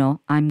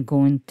 I'm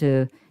going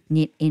to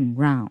knit in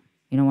round.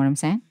 You know what I'm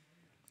saying?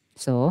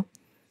 So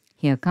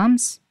here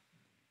comes.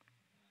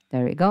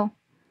 There we go.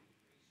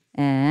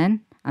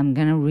 And I'm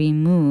going to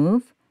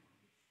remove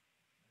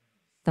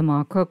the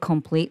marker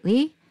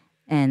completely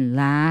and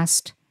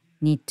last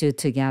knit 2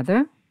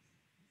 together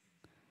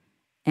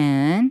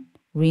and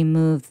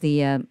remove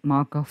the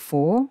marker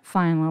 4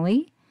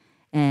 finally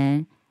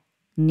and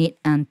knit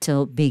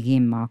until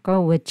begin marker,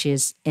 which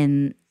is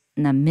in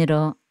in the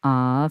middle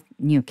of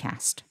new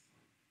cast,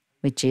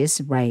 which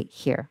is right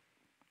here.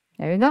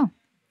 There you go.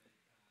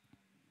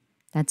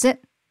 That's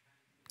it.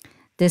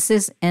 This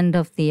is end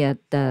of the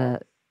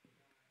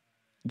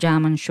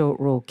German short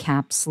row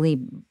cap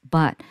sleeve,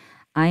 but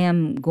I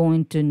am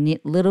going to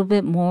knit a little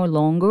bit more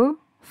longer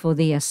for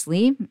the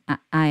sleeve.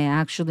 I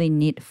actually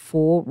knit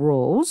 4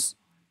 rows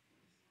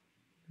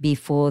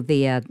before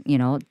the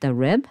the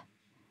rib.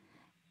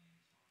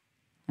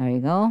 There you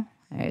go.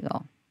 There you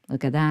go.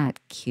 Look at that.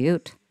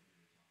 Cute.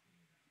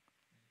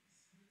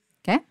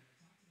 Okay.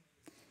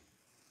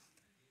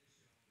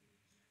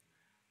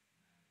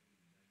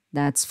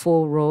 That's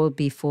 4 rows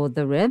before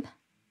the rib.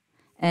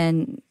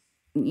 And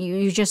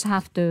you just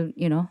have to,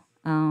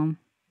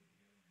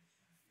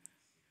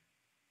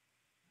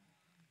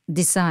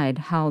 decide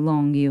how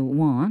long you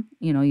want.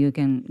 You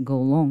can go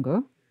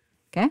longer.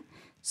 Okay.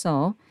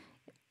 So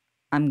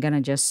I'm going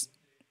to just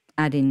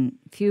add in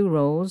few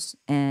rows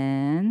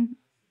and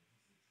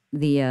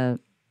the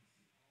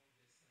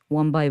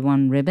 1 by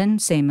 1 ribbon,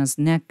 same as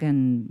neck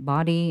and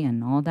body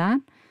and all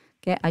that.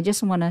 Okay, I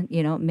just want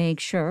to, make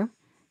sure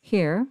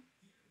here,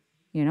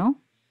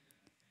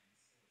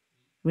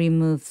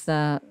 remove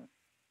the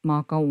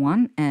marker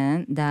 1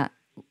 and that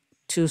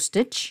 2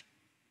 stitch,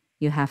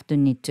 you have to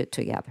knit it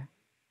together.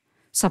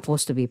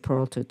 Supposed to be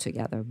purl two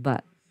together,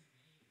 but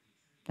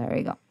there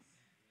you go.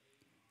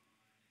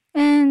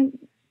 And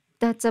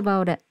that's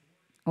about it.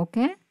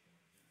 Okay?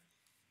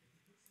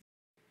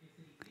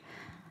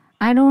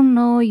 I don't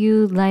know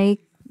you like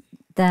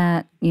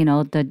that,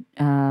 the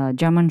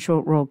German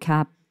short row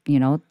cap,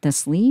 the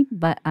sleeve,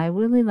 but I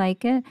really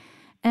like it.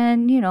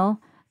 And,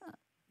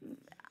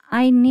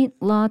 I need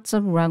lots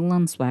of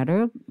raglan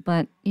sweater,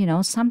 but,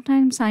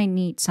 sometimes I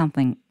need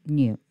something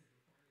new,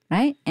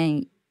 right?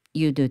 And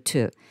you do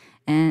too.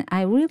 And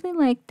I really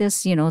like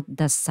this,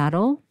 the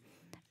subtle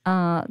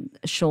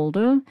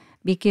shoulder,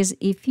 because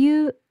if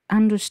you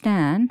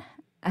understand,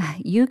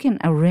 you can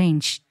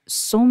arrange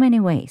so many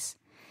ways.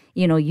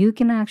 You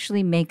can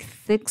actually make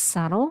thick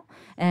saddle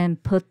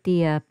and put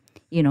the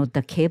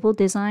the cable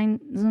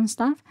designs and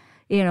stuff.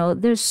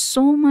 There's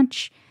so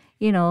much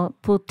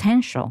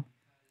potential.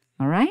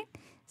 All right,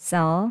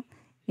 so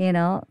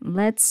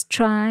let's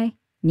try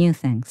new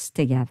things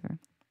together.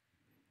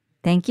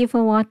 Thank you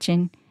for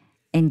watching.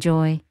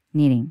 Enjoy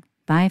knitting.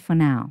 Bye for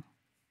now.